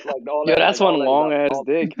all Yo, that. that's like, one long ass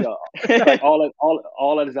dick. Like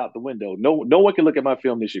all that is out the window. No one can look at my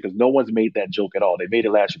film this year because no one's made that joke at all. They made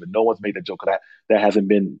it last year, but no one's made that joke. That hasn't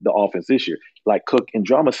been the offense this year. Like Cook and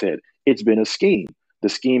Drama said, it's been a scheme. The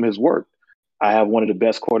scheme has worked. I have one of the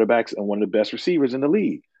best quarterbacks and one of the best receivers in the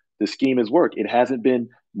league. The scheme has worked. It hasn't been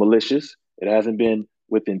malicious. It hasn't been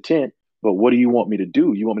with intent. But what do you want me to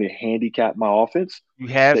do? You want me to handicap my offense? You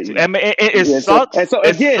have to. I mean, it sucks.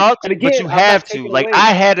 Again, but you have to. Like,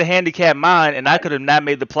 I had to handicap mine, and I could have not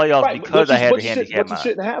made the playoffs because I had to handicap mine. You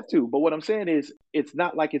shouldn't have to. But what I'm saying is, it's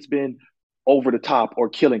not like it's been over the top or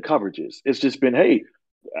killing coverages. It's just been, hey,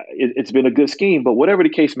 it's been a good scheme. But whatever the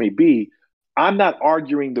case may be, I'm not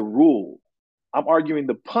arguing the rule. I'm arguing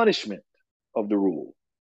the punishment of the rule.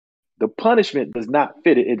 The punishment does not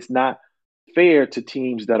fit it. It's not fair to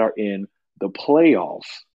teams that are in the playoffs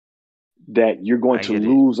that you're going to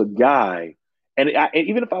lose a guy. And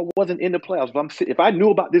even if I wasn't in the playoffs, if I knew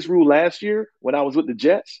about this rule last year when I was with the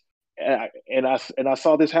Jets and I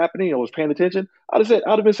saw this happening and was paying attention, I'd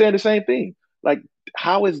have been saying the same thing. Like,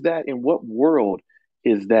 how is that? In what world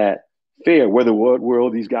is that fair? Whether what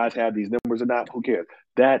world these guys have these numbers or not, who cares?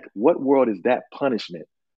 What world is that punishment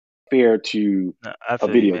fair to a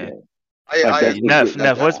video game?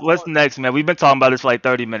 Neff, what's next, man? We've been talking about this for like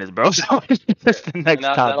 30 minutes, bro. So what's the next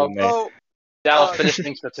topic, man? That'll finish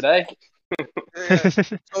things for today. Yeah.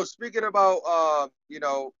 So speaking about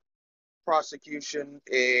prosecution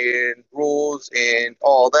and rules and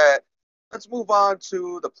all that, let's move on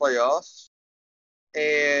to the playoffs.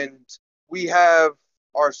 And we have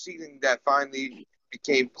our seeding that finally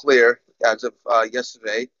became clear as of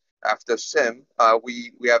yesterday after sim.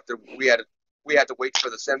 We had to wait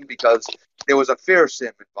for the sim because there was a fair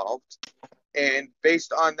sim involved. And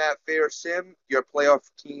based on that fair sim, your playoff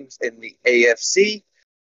teams in the AFC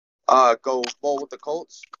go Mo with the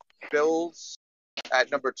Colts, Bills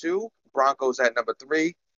at number 2, Broncos at number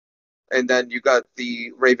 3, and then you got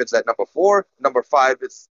the Ravens at number 4. Number 5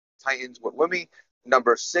 is Titans with Wimmy.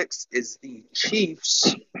 Number 6 is the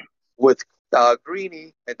Chiefs with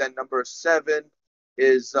Greeny, and then number 7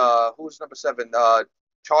 is who's number 7?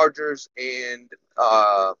 Chargers and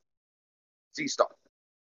Z-Star.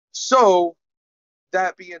 So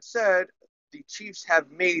that being said, the Chiefs have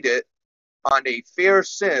made it on a fair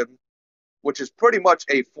sim, which is pretty much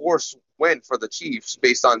a forced win for the Chiefs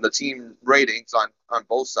based on the team ratings on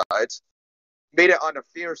both sides. Made it on a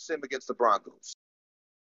fair sim against the Broncos.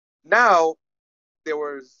 Now, there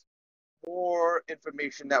was more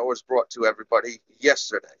information that was brought to everybody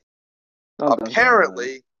yesterday.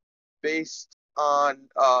 Apparently, based on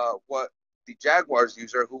what the Jaguars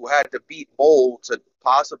user who had to beat Mole to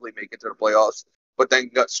possibly make it to the playoffs, but then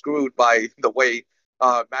got screwed by the way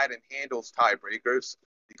Madden handles tiebreakers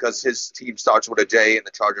because his team starts with a J and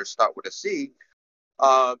the Chargers start with a C.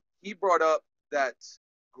 He brought up that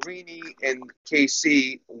Greeny and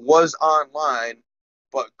KC was online,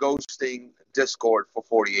 but ghosting Discord for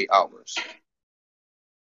 48 hours.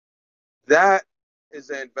 That is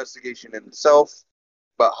an investigation in itself,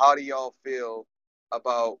 but how do y'all feel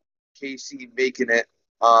about KC making it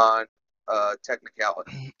on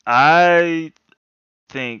technicality? I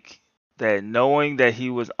think that knowing that he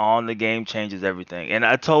was on the game changes everything. And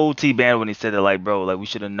I told T-Ban when he said it, like, bro, like, we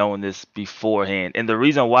should have known this beforehand. And the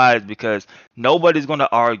reason why is because nobody's going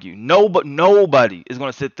to argue. Nobody is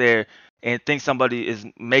going to sit there and think somebody is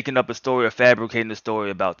making up a story or fabricating a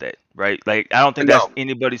story about that, right? Like, I don't think that's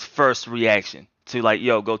anybody's first reaction to, like,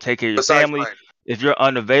 yo, go take care of your family. Mine. If you're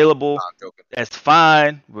unavailable, that's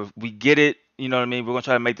fine. We get it. You know what I mean? We're going to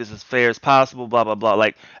try to make this as fair as possible, blah, blah, blah.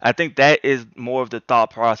 Like, I think that is more of the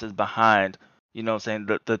thought process behind, you know what I'm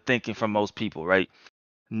saying, the thinking from most people, right?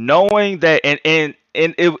 Knowing that, and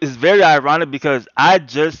it is very ironic because I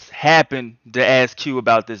just happened to ask Q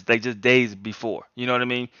about this, like, just days before, you know what I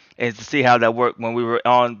mean? And to see how that worked when we were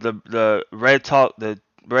on the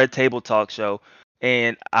Red Table Talk show.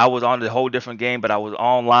 And I was on a whole different game, but I was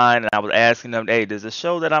online and I was asking them, hey, does it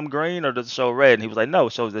show that I'm green or does it show red? And he was like, no,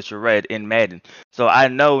 it shows that you're red in Madden. So I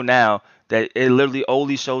know now that it literally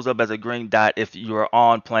only shows up as a green dot if you're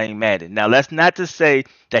on playing Madden. Now, that's not to say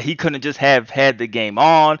that he couldn't just have had the game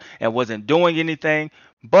on and wasn't doing anything,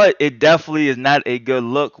 but it definitely is not a good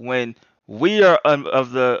look when we are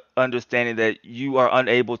of the understanding that you are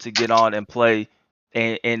unable to get on and play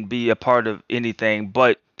and be a part of anything,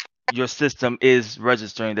 but your system is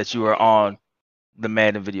registering that you are on the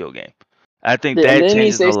Madden video game. I think that didn't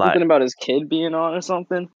changes he say a lot. something about his kid being on or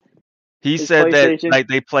something? He His said that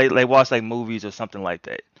PlayStation? they watch like movies or something like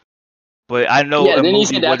that. But I know Yeah, a then he movie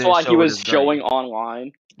said that's wouldn't why he show it was as showing green.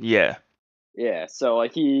 online. Yeah. Yeah, so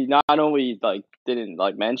like he not only like didn't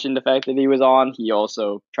like mention the fact that he was on, he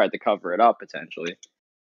also tried to cover it up potentially.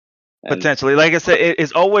 And Potentially. Like I said,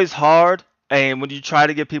 it's always hard, and when you try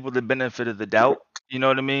to give people the benefit of the doubt, you know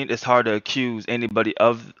what I mean? It's hard to accuse anybody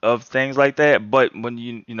of things like that. But when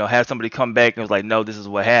you know have somebody come back and was like, no, this is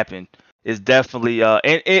what happened, it's definitely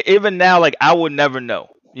and even now, like, I would never know.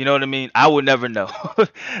 You know what I mean? I would never know.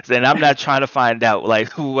 And I'm not trying to find out like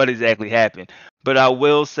what exactly happened. But I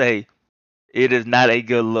will say it is not a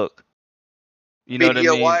good look. You know what I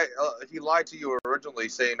mean? He lied to you originally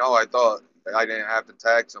saying, "Oh, I thought I didn't have to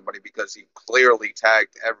tag somebody," because he clearly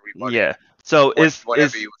tagged everybody. Yeah. So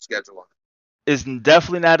whenever he was scheduling. It's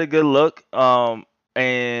definitely not a good look.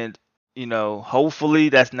 And you know, hopefully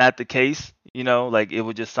that's not the case. You know, like it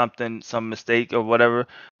was just some mistake or whatever.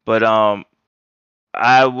 But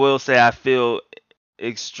I will say I feel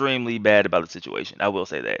extremely bad about the situation. I will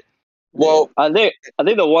say that. Well, I think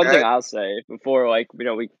the one thing I'll say before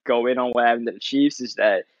we go in on what happened to the Chiefs is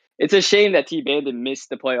that it's a shame that T-Bandit missed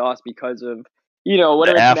the playoffs because of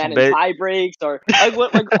whatever it's Madden tie breaks or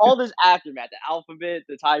like all this aftermath, the alphabet,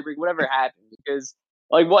 the tie break, whatever happened, because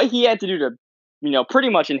like what he had to do to pretty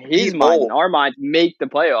much in his mind, in our mind, make the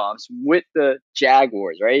playoffs with the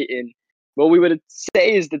Jaguars, right? And what we would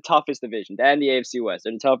say is the toughest division, that and the AFC West.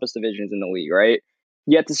 They're the toughest divisions in the league, right?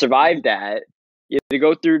 You have to survive that. You have to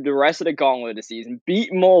go through the rest of the gauntlet of the season, beat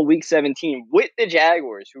them all week 17 with the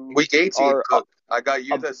Jaguars, who week 18. I got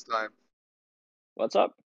you this time. What's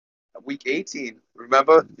up? Week 18.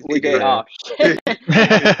 Remember? Week 18. Oh, shit.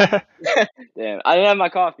 Damn, I didn't have my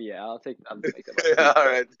coffee yet. I'll make that. All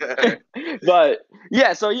right. But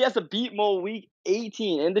yeah, so he has to beat Mo week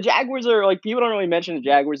 18, and the Jaguars are like, people don't really mention the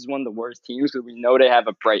Jaguars is one of the worst teams because we know they have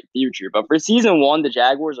a bright future. But for season 1, the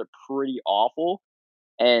Jaguars are pretty awful.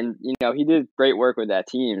 And, he did great work with that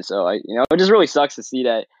team. So, it just really sucks to see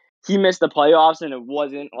that he missed the playoffs and it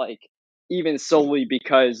wasn't, like, even solely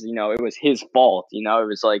because, it was his fault. It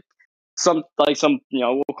was, like, some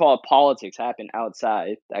we'll call it politics happened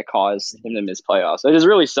outside that caused him to miss playoffs. So it just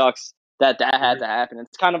really sucks that had to happen.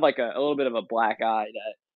 It's kind of like a little bit of a black eye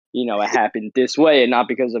that, it happened this way and not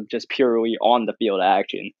because of just purely on the field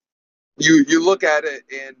action. You look at it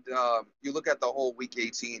and you look at the whole Week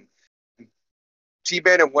 18.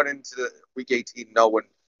 T-Bandit went into the Week 18 knowing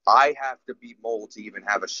I have to beat Mole to even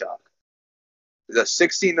have a shot. The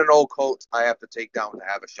 16-0 Colts I have to take down to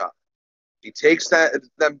have a shot. He takes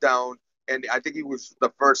them down, and I think he was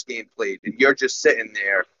the first game played, and you're just sitting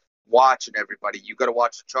there watching everybody. You got to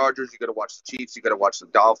watch the Chargers, you got to watch the Chiefs, you got to watch the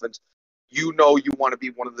Dolphins. You want to be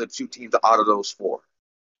one of the two teams out of those four.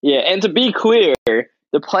 Yeah, and to be clear,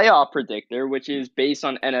 the playoff predictor, which is based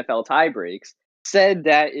on NFL tiebreaks, said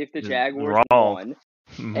that if the Jaguars won,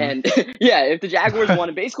 and if the Jaguars won,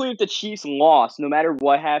 and basically if the Chiefs lost, no matter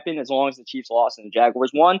what happened, as long as the Chiefs lost and the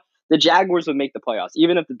Jaguars won, the Jaguars would make the playoffs.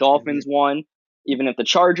 Even if the Dolphins won, even if the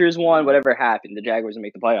Chargers won, whatever happened, the Jaguars would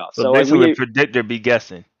make the playoffs. So basically, the predictor be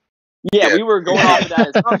guessing. Yeah, we were going off of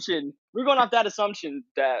that assumption. We were going off that assumption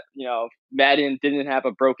that, Madden didn't have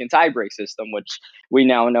a broken tiebreak system, which we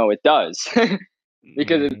now know it does.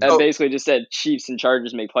 Because it basically just said Chiefs and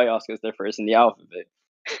Chargers make playoffs because they're first in the alphabet.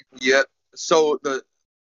 Yeah. So the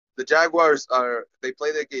Jaguars they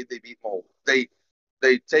play their game, they beat Mole. They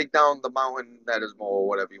take down the mountain that is Mole,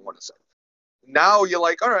 whatever you want to say. Now you're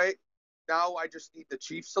like, all right, now I just need the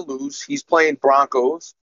Chiefs to lose. He's playing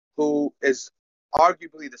Broncos, who is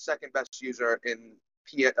arguably the second best user in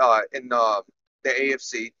the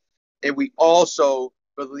AFC, and we also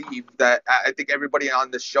believe that I think everybody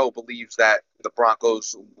on this show believes that the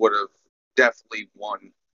Broncos would have definitely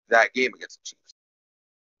won that game against the Chiefs.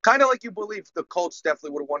 Kind of like you believe the Colts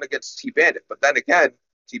definitely would have won against T-Bandit, but then again,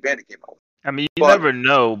 T-Bandit came out. I mean, you never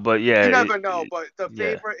know, but yeah. You never know, but the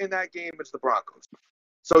favorite in that game is the Broncos.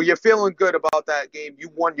 So you're feeling good about that game. You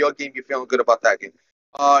won your game. You're feeling good about that game.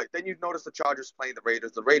 Then you notice the Chargers playing the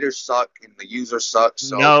Raiders. The Raiders suck, and the users suck.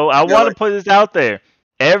 So no, I want to put this out there.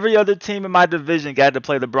 Every other team in my division got to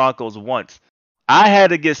play the Broncos once. I had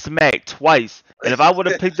to get smacked twice, and if I would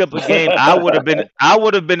have picked up a game, I would have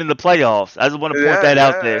been in the playoffs. I just want to point that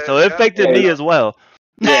out there. So it affected me as well.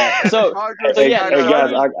 Yeah. So hey guys,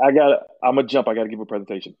 I'm gonna jump. I gotta give a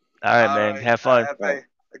presentation. All right, man. Have fun.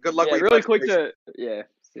 Good luck. With really quick to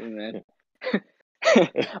see, man.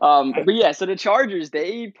 But yeah, so the Chargers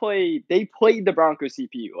they played the Broncos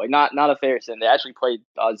CPU, like not a fair sin. They actually played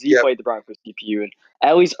played the Broncos CPU and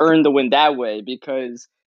at least earned the win that way because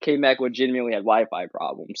K-Mac legitimately had Wi-Fi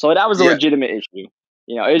problems. So that was a legitimate issue.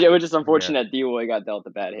 It was just unfortunate that D-Boy got dealt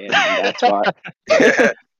a bad hand in that spot.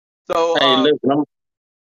 So hey, listen,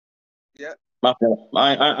 my fault.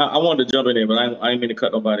 I wanted to jump in there, but I didn't mean to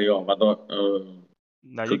cut nobody off. I thought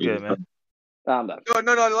no, you're good, man. I'm done. No.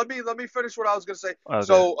 Let me finish what I was gonna say. Okay.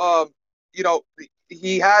 So,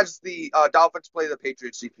 he has the Dolphins play the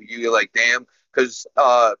Patriots CPU. You're like, damn, because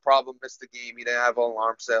Problem missed the game. He didn't have an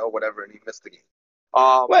alarm set or whatever, and he missed the game.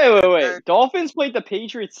 Wait. Dolphins played the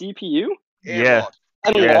Patriots CPU? Yeah.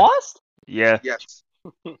 And lost? Yeah. Yes.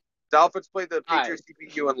 Dolphins played the Patriots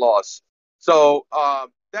CPU and lost. So,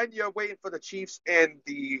 then you're waiting for the Chiefs and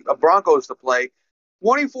the Broncos to play.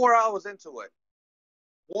 24 hours into it.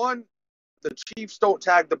 One, the Chiefs don't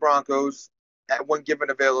tag the Broncos at one given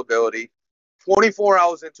availability. 24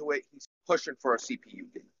 hours into it, he's pushing for a CPU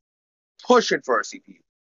game.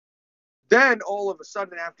 Then, all of a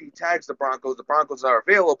sudden, after he tags the Broncos are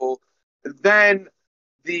available. Then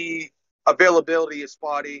the availability is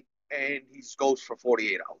spotty, and he goes for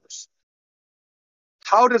 48 hours.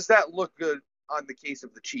 How does that look good on the case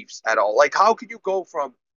of the Chiefs at all? Like, how can you go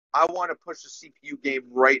from, I want to push the CPU game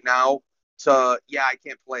right now, to, I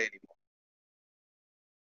can't play anymore?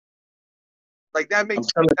 Like, that makes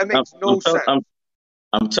no sense.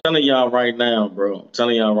 I'm telling y'all right now, bro. I'm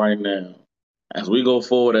telling y'all right now. As we go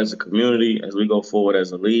forward as a community, as we go forward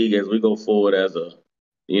as a league, as we go forward as a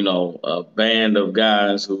band of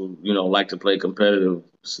guys who, like to play competitive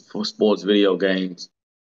sports video games,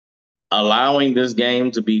 allowing this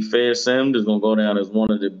game to be fair simmed is going to go down as one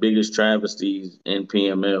of the biggest travesties in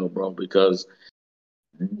PML, bro, because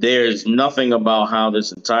there's nothing about how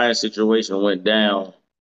this entire situation went down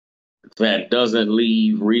that doesn't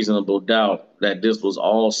leave reasonable doubt that this was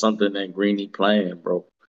all something that Greeny planned, bro.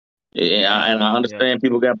 And I understand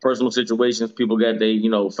people got personal situations, people got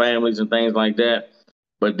their, families and things like that.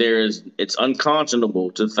 But it's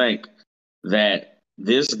unconscionable to think that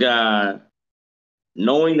this guy,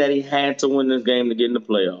 knowing that he had to win this game to get in the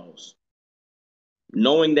playoffs,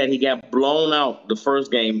 knowing that he got blown out the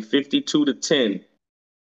first game 52-10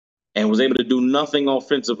 and was able to do nothing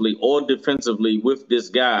offensively or defensively with this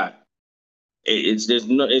guy, there's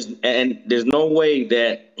no way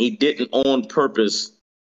that he didn't on purpose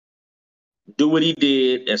do what he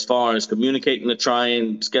did as far as communicating to try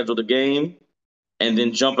and schedule the game, and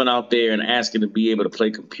then jumping out there and asking to be able to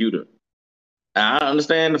play computer. I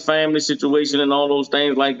understand the family situation and all those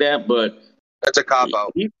things like that, but that's a cop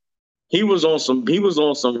out. He was on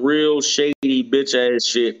some real shady bitch ass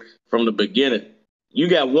shit from the beginning. You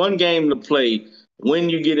got one game to play. When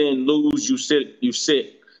you get in, lose, you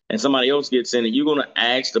sit, and somebody else gets in, and you're gonna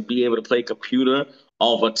ask to be able to play computer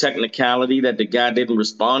off a technicality that the guy didn't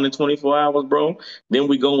respond in 24 hours, bro. Then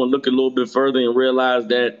we go and look a little bit further and realize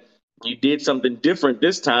that you did something different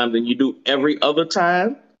this time than you do every other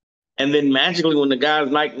time. And then magically, when the guy's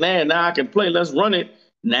like, "Nah, now I can play. Let's run it."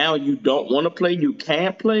 Now you don't want to play. You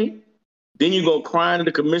can't play. Then you go crying to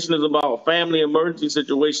the commissioners about a family emergency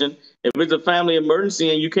situation. If it's a family emergency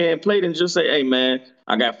and you can't play, then just say, "Hey, man,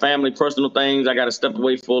 I got family personal things. I got to step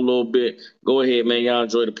away for a little bit. Go ahead, man. Y'all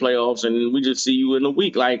enjoy the playoffs, and we just see you in a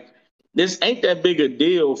week." Like, this ain't that big a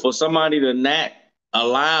deal for somebody to not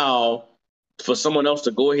allow for someone else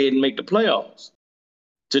to go ahead and make the playoffs.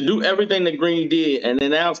 To do everything that Green did, and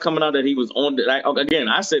then now it's coming out that he was on. Again,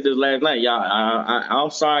 I said this last night, y'all. I'm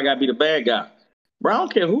sorry, I got to be the bad guy. Bro, I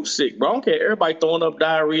don't care who's sick, bro. I don't care. Everybody throwing up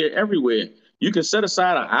diarrhea everywhere. You can set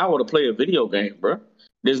aside an hour to play a video game, bro.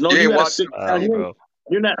 There's no you gotta sit down, bro.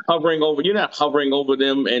 You're not hovering over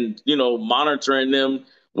them and monitoring them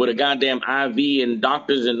with a goddamn IV and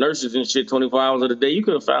doctors and nurses and shit 24 hours of the day. You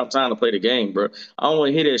could have found time to play the game, bro. I don't want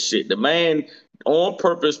to hear that shit. The man on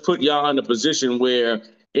purpose put y'all in a position where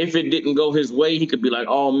if it didn't go his way, he could be like,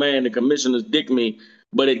 "Oh man, the commissioners dick me."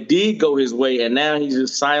 But it did go his way, and now he's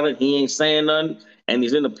just silent. He ain't saying nothing, and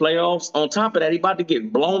he's in the playoffs. On top of that, he about to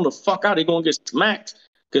get blown the fuck out. He gonna get smacked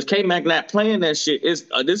because K-Mac not playing that shit. This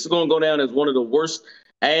is gonna go down as one of the worst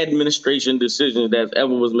administration decisions that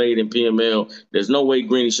ever was made in PML. There's no way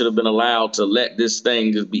Greeny should have been allowed to let this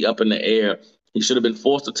thing just be up in the air. He should have been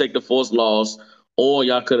forced to take the forced loss, or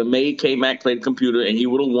y'all could have made K-Mac play the computer, and he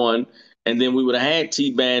would have won. And then we would have had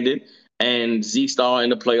T-Bandit and Z-Star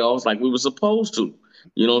in the playoffs like we were supposed to.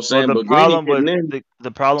 You know what I'm saying? Well,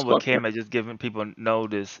 the problem with K-Mac just giving people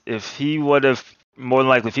notice, if he would have, more than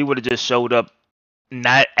likely, if he would have just showed up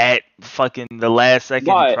not at fucking the last second,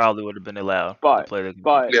 he probably would have been allowed to play the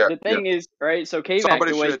computer. The thing is, right, so K-Mac,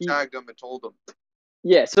 somebody should have tagged him and told him.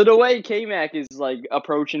 Yeah, so the way K-Mac is like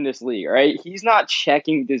approaching this league, right, he's not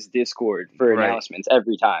checking this Discord for announcements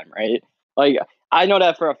every time, right? Like, I know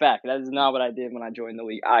that for a fact. That is not what I did when I joined the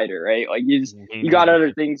league either, right? Like, you got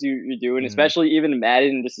other things you're doing, especially even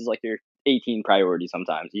Madden. This is like your 18 priority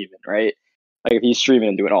sometimes even, right? Like, if he's streaming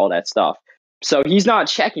and doing all that stuff. So he's not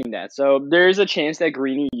checking that. So there's a chance that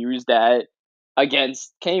Greeny used that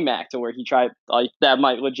against K-Mac to where he tried, like, that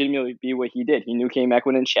might legitimately be what he did. He knew K-Mac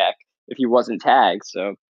wouldn't check if he wasn't tagged,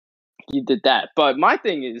 so he did that. But my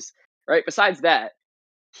thing is, right, besides that,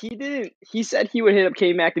 he said he would hit up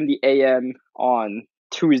K-Mac in the AM on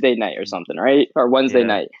Tuesday night or something, right? Or Wednesday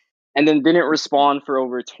night. And then didn't respond for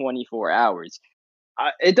over 24 hours.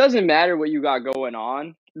 It doesn't matter what you got going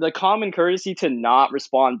on. The common courtesy to not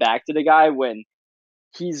respond back to the guy when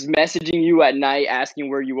he's messaging you at night asking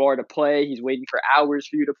where you are to play, he's waiting for hours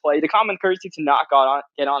for you to play. The common courtesy to not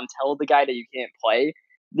get on and tell the guy that you can't play.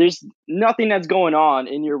 There's nothing that's going on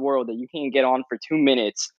in your world that you can't get on for 2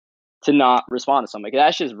 minutes to not respond to something.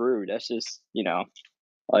 That's just rude. That's just,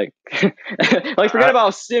 like, forget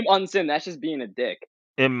about unsim. That's just being a dick.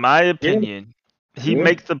 In my opinion, he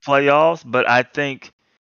makes the playoffs, but I think,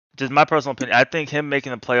 just my personal opinion, I think him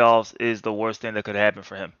making the playoffs is the worst thing that could happen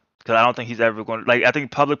for him. Because I don't think he's ever going to, like, I think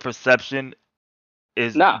public perception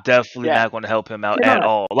is definitely not going to help him out at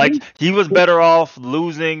all. Like, he was better off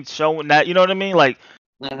losing, showing that, you know what I mean? Like,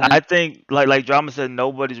 I think, like Drama said,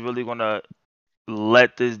 nobody's really going to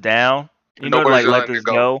let this down, let this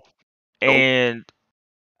go. And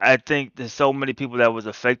I think there's so many people that was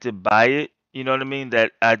affected by it, you know what I mean,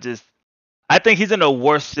 that I think he's in a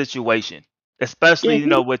worse situation, especially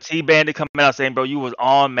with T-Bandit coming out saying, "Bro, you was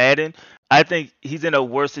on Madden." I think he's in a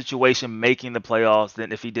worse situation making the playoffs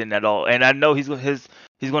than if he didn't at all. And I know he's going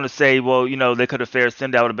to say, "Well, they could have fair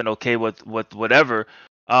sim, that would have been okay with whatever."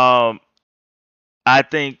 I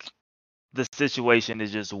think the situation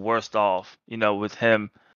is just worse off, with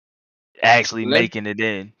him actually making it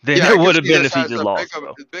in than it would have been if he just lost. It's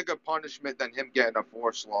a bigger punishment than him getting a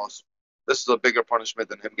forced loss. This is a bigger punishment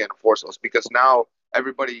than him getting a forced loss because now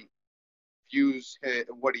everybody views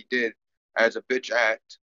what he did as a bitch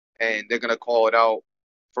act, and they're gonna call it out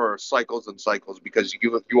for cycles and cycles because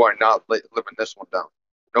you are not living this one down.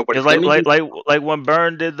 Nobody. It's like when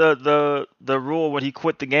Byrne did the rule when he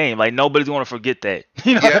quit the game. Like, nobody's going to forget that.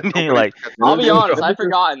 You know what I mean? Like, I'll be honest, I've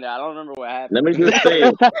forgotten that. I don't remember what happened. Let me just say,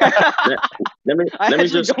 I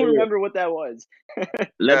actually don't remember what that was.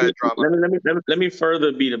 Let me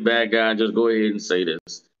further be the bad guy and just go ahead and say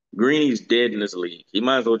this. Greeny's dead in this league. He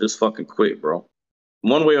might as well just fucking quit, bro.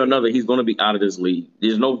 One way or another, he's going to be out of this league.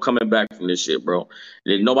 There's no coming back from this shit, bro.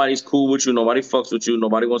 Nobody's cool with you. Nobody fucks with you.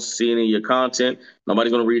 Nobody wants to see any of your content.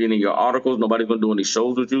 Nobody's going to read any of your articles. Nobody's going to do any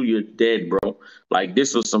shows with you. You're dead, bro. Like,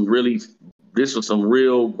 this was some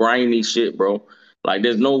real grimy shit, bro. Like,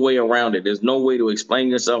 there's no way around it. There's no way to explain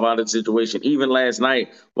yourself out of the situation. Even last night,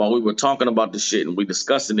 while we were talking about the shit and we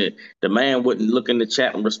discussing it, the man wouldn't look in the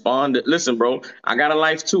chat and respond. Listen, bro, I got a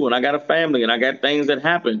life too, and I got a family, and I got things that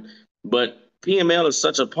happen. But PML is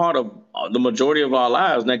such a part of the majority of our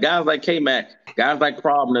lives. Now, guys like K-Mac, guys like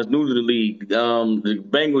Problem that's new to the league, the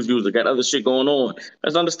Bengals user, got other shit going on.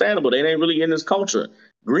 That's understandable. They ain't really in this culture.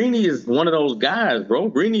 Greeny is one of those guys, bro.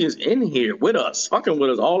 Greeny is in here with us, fucking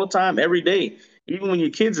with us all the time, every day. Even when your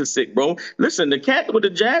kids are sick, bro. Listen, the cat with the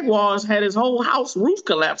Jaguars had his whole house roof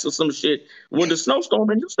collapse or some shit with the snowstorm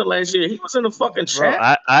in Houston last year. He was in the fucking chat.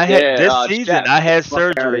 Bro, I had this season. I had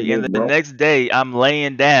surgery, and the next day I'm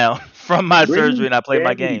laying down from my surgery, and I played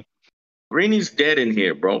my game. Greeny's dead in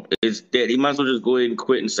here, bro. It's dead. He might as well just go ahead and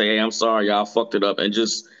quit and say, "Hey, I'm sorry, y'all fucked it up," and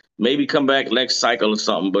just maybe come back next cycle or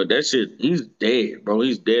something. But that shit, he's dead, bro.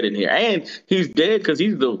 He's dead in here, and he's dead because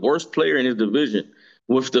he's the worst player in his division.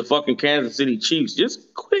 With the fucking Kansas City Chiefs,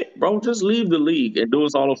 just quit, bro. Just leave the league and do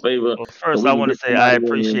us all a favor. Well, first, I want to say I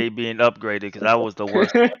appreciate being upgraded because I was the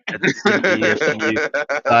worst at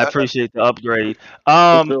the I appreciate the upgrade.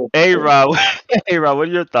 A-Rod, what are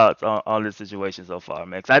your thoughts on this situation so far,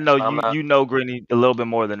 man? Because I know you know Greeny a little bit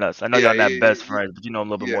more than us. I know y'all not best friends, but you know him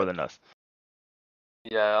a little bit more than us.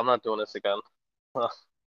 Yeah, I'm not doing this again.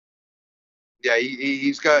 Yeah,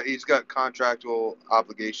 he's got contractual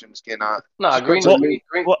obligations. Cannot. No, Green is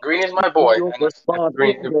my boy.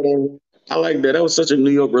 I like that. That was such a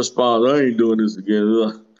New York response. I ain't doing this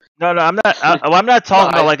again. No, I'm not. I'm not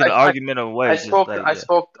talking about like an argumentative way. I spoke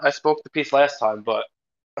the piece last time, but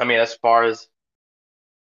I mean, as far as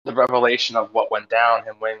the revelation of what went down,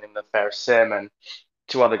 him winning the fair sim and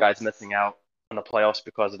two other guys missing out on the playoffs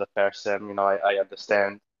because of the fair sim, you know, I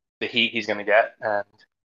understand the heat he's going to get, and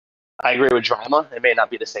I agree with Drama. It may not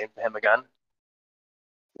be the same for him again.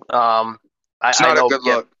 It's not a good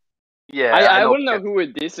look. Yeah, I wouldn't know who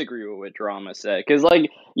would disagree with what Drama said, because, like,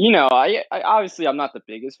 you know, I obviously I'm not the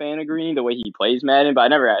biggest fan of Greeny the way he plays Madden, but I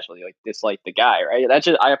never actually like disliked the guy, right? That's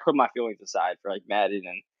just I put my feelings aside for like Madden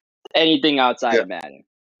and anything outside of Madden.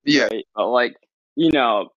 Yeah, right? But like, you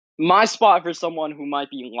know, my spot for someone who might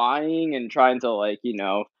be lying and trying to like, you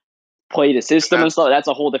know, play the system and stuff, that's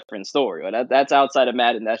a whole different story. That's outside of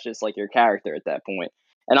Madden. That's just like your character at that point.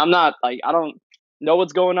 And I'm not like I don't know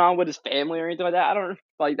what's going on with his family or anything like that. I don't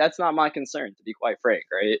like that's not my concern, to be quite frank,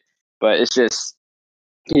 right? But it's just,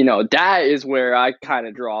 you know, that is where I kind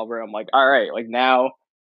of draw where I'm like, all right, like now,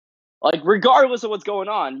 like regardless of what's going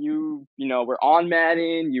on, you know, we're on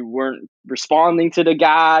Madden, you weren't responding to the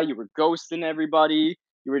guy, you were ghosting everybody,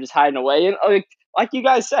 you were just hiding away, and like you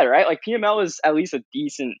guys said, right? Like PML is at least a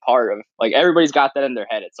decent part of like everybody's got that in their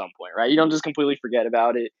head at some point, right? You don't just completely forget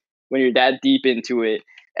about it when you're that deep into it.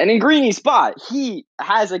 And in Greeny's spot, he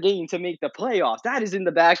has a game to make the playoffs. That is in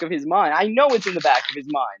the back of his mind. I know it's in the back of his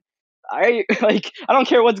mind. Like I don't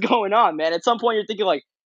care what's going on, man. At some point, you're thinking like,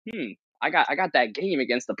 I got that game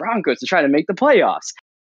against the Broncos to try to make the playoffs.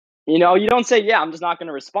 You know, you don't say, yeah, I'm just not going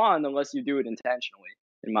to respond unless you do it intentionally,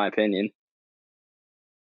 in my opinion.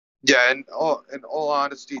 Yeah, and in all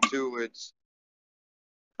honesty, too, it's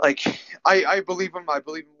like I believe him. I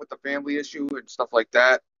believe him with the family issue and stuff like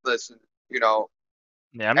that. Listen, you know.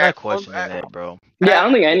 Yeah, I'm not questioning that, bro. Yeah, I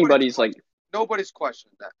don't think anybody's like. Nobody's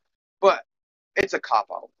questioning that, but it's a cop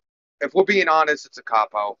out. If we're being honest, it's a cop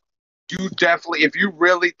out. You definitely, if you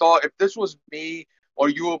really thought, if this was me, or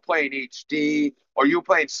you were playing HD, or you were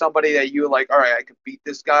playing somebody that you were like, all right, I could beat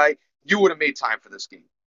this guy, you would have made time for this game.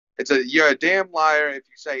 You're a damn liar if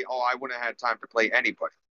you say, oh, I wouldn't have had time to play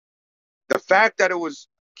anybody. The fact that it was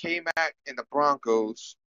K-Mac and the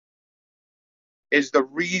Broncos is the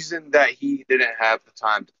reason that he didn't have the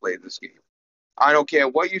time to play this game. I don't care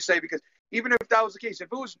what you say, because even if that was the case, if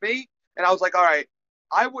it was me and I was like, all right,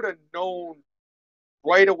 I would have known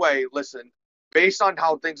right away, listen, based on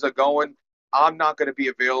how things are going, I'm not going to be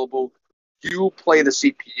available. You play the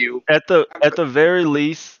CPU. At the very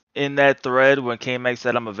least, in that thread when K-Mac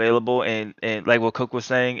said I'm available and like what Cook was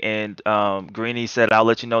saying, and Greeny said I'll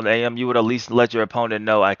let you know in the AM, you would at least let your opponent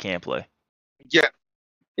know I can't play. Yeah.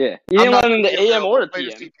 Yeah. You didn't let him in the AM or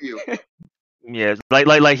the PM. Yeah,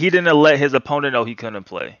 like he didn't let his opponent know he couldn't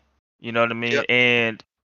play. You know what I mean? Yep. And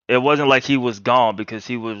it wasn't like he was gone because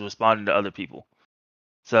he was responding to other people.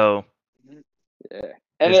 So Yeah,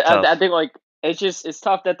 and I think like it's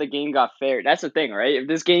tough that the game got fair. That's the thing, right?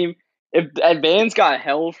 If Vans got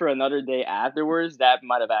held for another day afterwards, that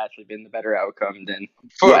might have actually been the better outcome than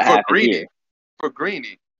what happened here. For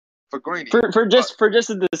Greeny. For just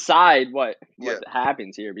to decide what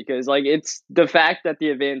happens here, because like it's the fact that the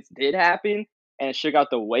events did happen and it shook out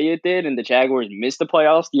the way it did, and the Jaguars missed the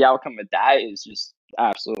playoffs. The outcome of that is just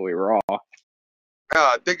absolutely raw.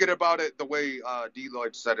 Thinking about it the way D.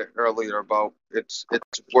 Lloyd said it earlier about it's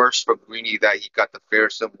worse for Greeny that he got the fair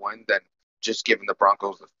sim win than just giving the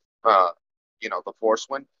Broncos the force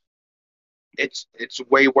win. It's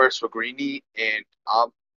way worse for Greeny, and I'm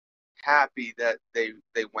happy that they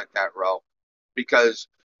went that route, because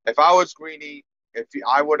if I was Greeny,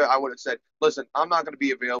 I would have said, listen, I'm not going to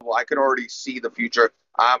be available. I could already see the future.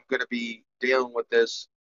 I'm going to be dealing with this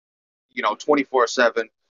 24/7.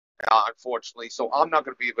 Unfortunately, so I'm not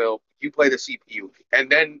going to be available. You play the CPU.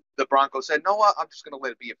 And then the Broncos said, no, I'm just going to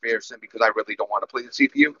let it be a fair sim because I really don't want to play the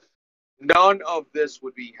CPU. None of this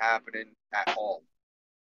would be happening at all.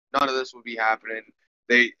 None of this would be happening.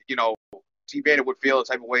 T-Bandit would feel a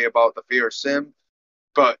type of way about the fair sim,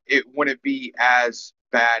 but it wouldn't be as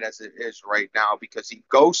bad as it is right now because he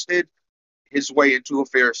ghosted his way into a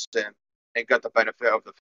fair sim and got the benefit of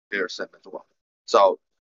the fair sim as well. So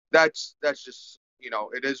that's just,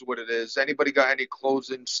 it is what it is. Anybody got any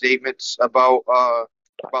closing statements about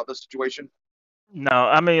the situation? No,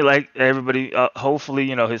 I mean, like everybody, hopefully,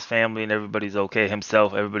 his family and everybody's okay.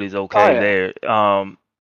 Himself, everybody's okay there.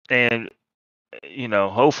 And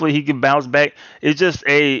hopefully he can bounce back. It's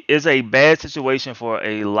a bad situation for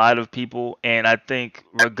a lot of people, and I think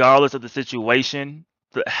regardless of the situation,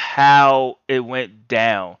 how it went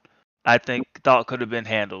down, I think thought could have been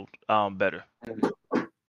handled better.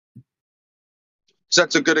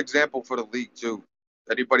 Sets a good example for the league too.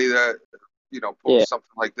 Anybody that pulls something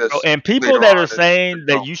like this, and people that are saying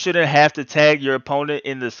that you shouldn't have to tag your opponent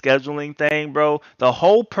in the scheduling thing, bro. The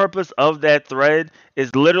whole purpose of that thread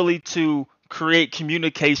is literally to create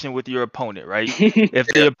communication with your opponent, right? If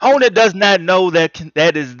the opponent does not know that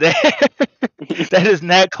is there, that is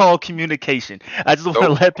not called communication. I just want to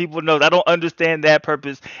let people know that I don't understand that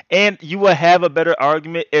purpose. And you will have a better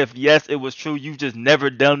argument if, yes, it was true. You've just never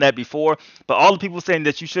done that before. But all the people saying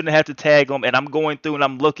that you shouldn't have to tag them, and I'm going through and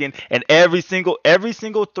I'm looking, and every single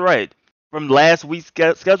thread from last week's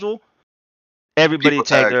schedule, everybody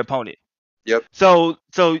tagged their opponent. Yep. So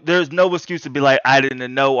there's no excuse to be like, I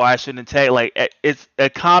didn't know or I shouldn't tag. Like, it's a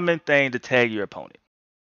common thing to tag your opponent.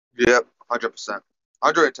 Yep, 100%,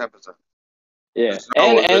 110%. Yeah,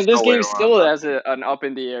 and this game still has an up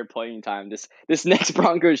in the air playing time. This next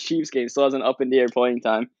Broncos Chiefs game still has an up in the air playing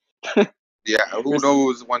time. Yeah, who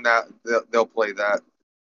knows when that they'll play that?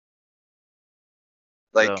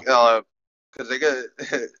 Like, because they get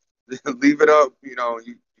leave it up. You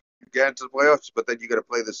get into the playoffs, but then you got to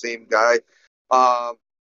play the same guy.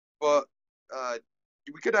 But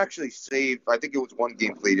we could actually save. I think it was one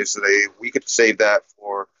game played yesterday. We could save that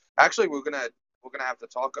for. Actually, we're gonna have to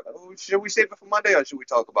talk. Should we save it for Monday or should we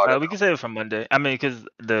talk about it? We can save it for Monday. I mean, because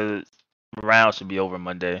the round should be over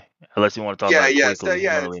Monday, unless you want to talk about it quickly.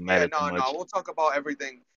 No. We'll talk about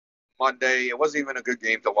everything Monday. It wasn't even a good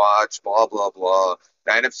game to watch. Blah blah blah.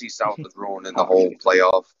 The NFC South is ruining the whole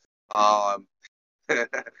playoff.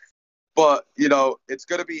 But it's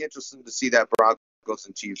going to be interesting to see that Broncos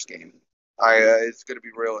and Chiefs game. It's going to be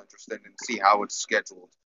real interesting and see how it's scheduled.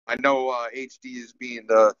 I know HD is being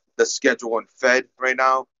the schedule and fed right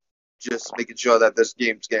now, just making sure that this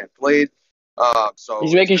game's getting played. So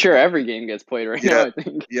he's making sure every game gets played right now, I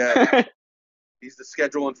think. Yeah. He's the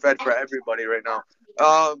schedule and fed for everybody right now.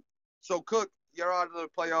 So Cook, you're out of the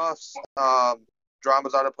playoffs.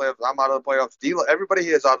 Drama's out of the playoffs. I'm out of the playoffs. Everybody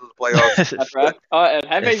here is out of the playoffs. That's right.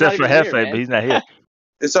 Except for Hefe, but he's not here.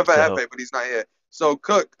 Except for Hefe, but he's not here. So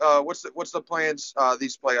Cook, what's the plans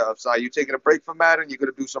these playoffs? Are you taking a break from Madden? You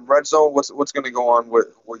gonna do some red zone? What's gonna go on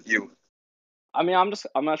with you? I mean, I'm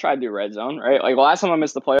gonna try to do red zone, right? Like last time I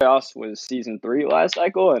missed the playoffs was season 3 last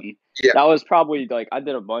cycle, and that was probably like I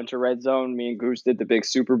did a bunch of red zone. Me and Goose did the big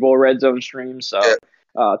Super Bowl red zone stream, so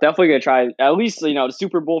definitely gonna try at least the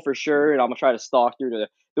Super Bowl for sure, and I'm gonna try to stalk through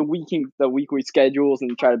the weekly schedules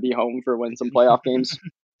and try to be home for when some playoff games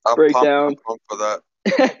break down. I'm pumped for that.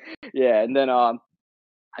 Yeah, and then I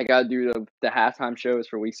gotta do the halftime shows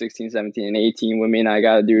for week 16, 17, and 18 with me, and I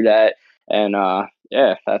gotta do that, and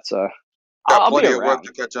that's Got plenty of work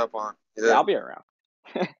to catch up on. Yeah, I'll be around.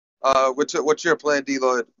 What's your plan, D.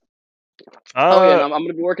 Lloyd? I'm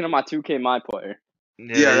gonna be working on my 2K My Player.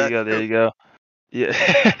 Yeah, there you go.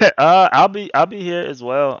 Yeah, I'll be here as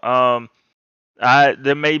well.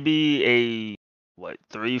 There may be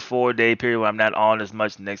 3-4 day period where I'm not on as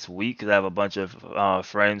much next week because I have a bunch of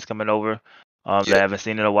friends coming over that I haven't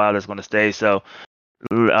seen in a while that's going to stay. So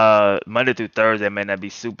Monday through Thursday may not be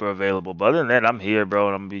super available, but other than that, I'm here, bro,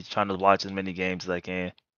 and I'm gonna be trying to watch as many games as I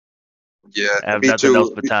can. Yeah, I have me nothing else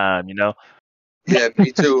too. but time, you know. Yeah,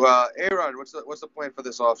 me too. Aaron, what's the plan for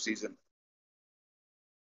this off season?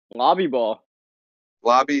 Lobby ball.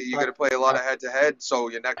 Lobby, you gonna play a lot of head-to-head, so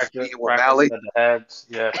your next meeting with Practice Mally. head-to-heads,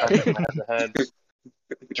 yeah, practice head-to-heads,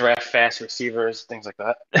 draft fast receivers, things like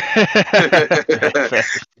that.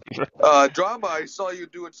 Drama, I saw you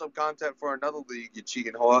doing some content for another league, you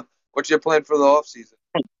cheating whore. What's your plan for the off season?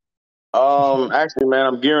 Actually, man,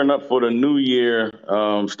 I'm gearing up for the new year.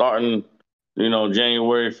 Starting,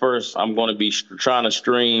 January 1st, I'm going to be trying to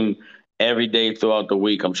stream every day throughout the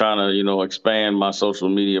week. I'm trying to, expand my social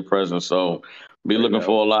media presence. So be looking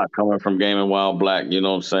for a lot coming from Gaming Wild Black. You know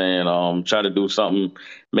what I'm saying? Try to do something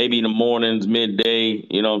maybe in the mornings, midday.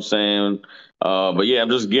 You know what I'm saying? But yeah, I'm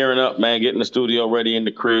just gearing up, man, getting the studio ready in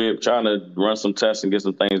the crib, trying to run some tests and get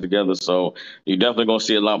some things together. So you're definitely going to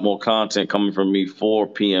see a lot more content coming from me for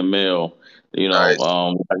PML. Nice.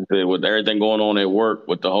 Like I said, with everything going on at work,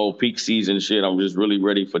 with the whole peak season shit, I'm just really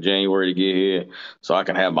ready for January to get here so I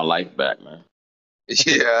can have my life back, man.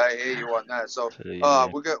 Yeah, I hear you on that. So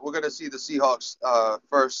we're gonna see the Seahawks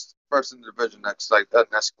first in the division next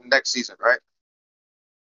season, right?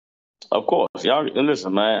 Of course, y'all.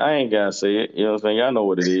 Listen, man, I ain't gotta say it. You know what I'm saying? Y'all know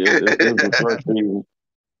what it is. It's the first season.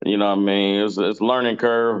 You know what I mean? It's a learning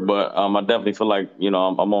curve, but I definitely feel like I'm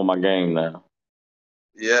on my game now.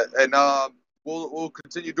 Yeah, and we'll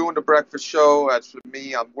continue doing the breakfast show. As for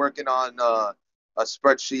me, I'm working on a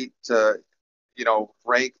spreadsheet to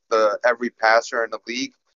rank every passer in the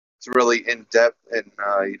league. It's really in depth, and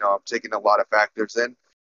I'm taking a lot of factors in.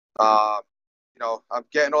 I'm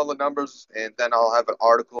getting all the numbers, and then I'll have an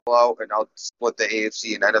article out, and I'll split the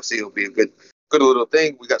AFC and NFC. It'll be a good little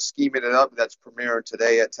thing. We got Scheming It Up that's premiering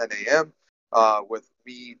today at 10 a.m. With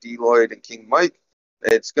me, D. Lloyd, and King Mike.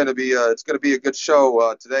 It's gonna be a good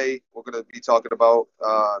show. Today we're gonna be talking about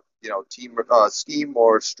team scheme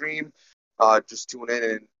or stream. Just tune in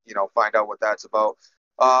and find out what that's about.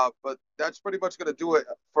 But that's pretty much gonna do it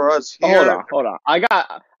for us here. Hold on.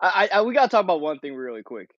 We gotta talk about one thing really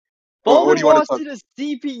quick. What Bowman do you want lost to the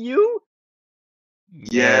CPU.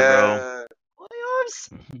 Yeah, bro.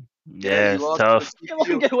 Playoffs. Yeah, he it's lost tough. to the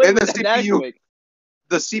CPU. And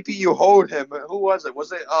the CPU hoed him. Who was it?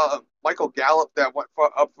 Was it Michael Gallup that went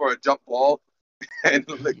up for a jump ball and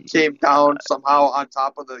came down somehow on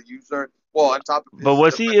top of the user? Well, on top of his But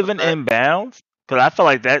was he even in bounds? Because I feel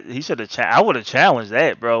like that he should have. I would have challenged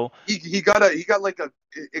that, bro. He got a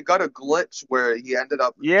glitch where he ended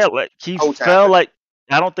up. Yeah, like he fell like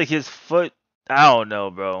I don't think his foot. I don't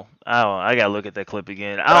know, bro. I gotta look at that clip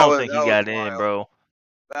again. I don't think he got in, bro.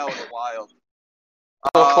 That was wild.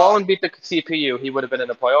 So if Fallen beat the CPU, he would have been in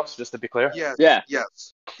the playoffs, just to be clear? Yes. Yeah.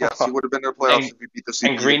 Yes. He would have been in the playoffs if he beat the CPU.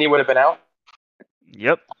 And Greeny would have been out?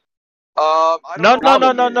 Yep. No.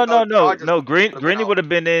 Greeny would have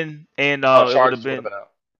been in, and it would have been out.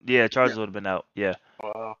 Yeah, Chargers would have been out. Yeah.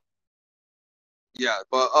 Wow. Yeah,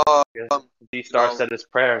 but D-Star said his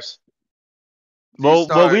prayers. Well,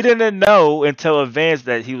 we didn't know until advance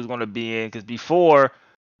that he was going to be in, because before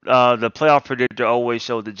the playoff predictor always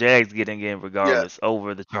showed the Jags getting in regardless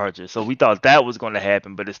over the Chargers. So we thought that was going to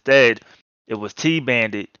happen, but instead it was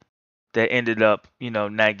T-Bandit that ended up,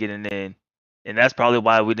 not getting in. And that's probably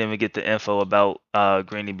why we didn't even get the info about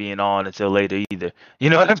Greeny being on until later either. You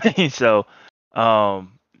know what I mean? So,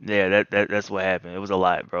 yeah, that's what happened. It was a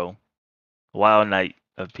lot, bro. Wild night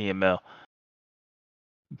of PML.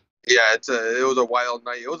 Yeah, it was a wild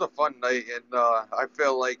night. It was a fun night, and I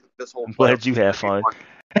feel like this whole. I'm glad you had fun.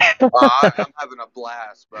 I'm having a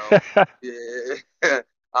blast, bro. Yeah,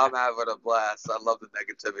 I'm having a blast. I love the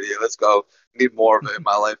negativity. Let's go. Need more of it in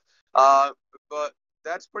my life. But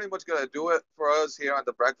that's pretty much gonna do it for us here on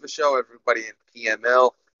the Breakfast Show. Everybody in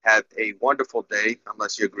PML, have a wonderful day.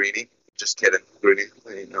 Unless you're Greeny. Just kidding, Greeny.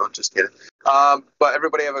 Just kidding. But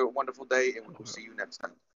everybody have a wonderful day, and we'll see you next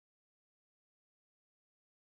time.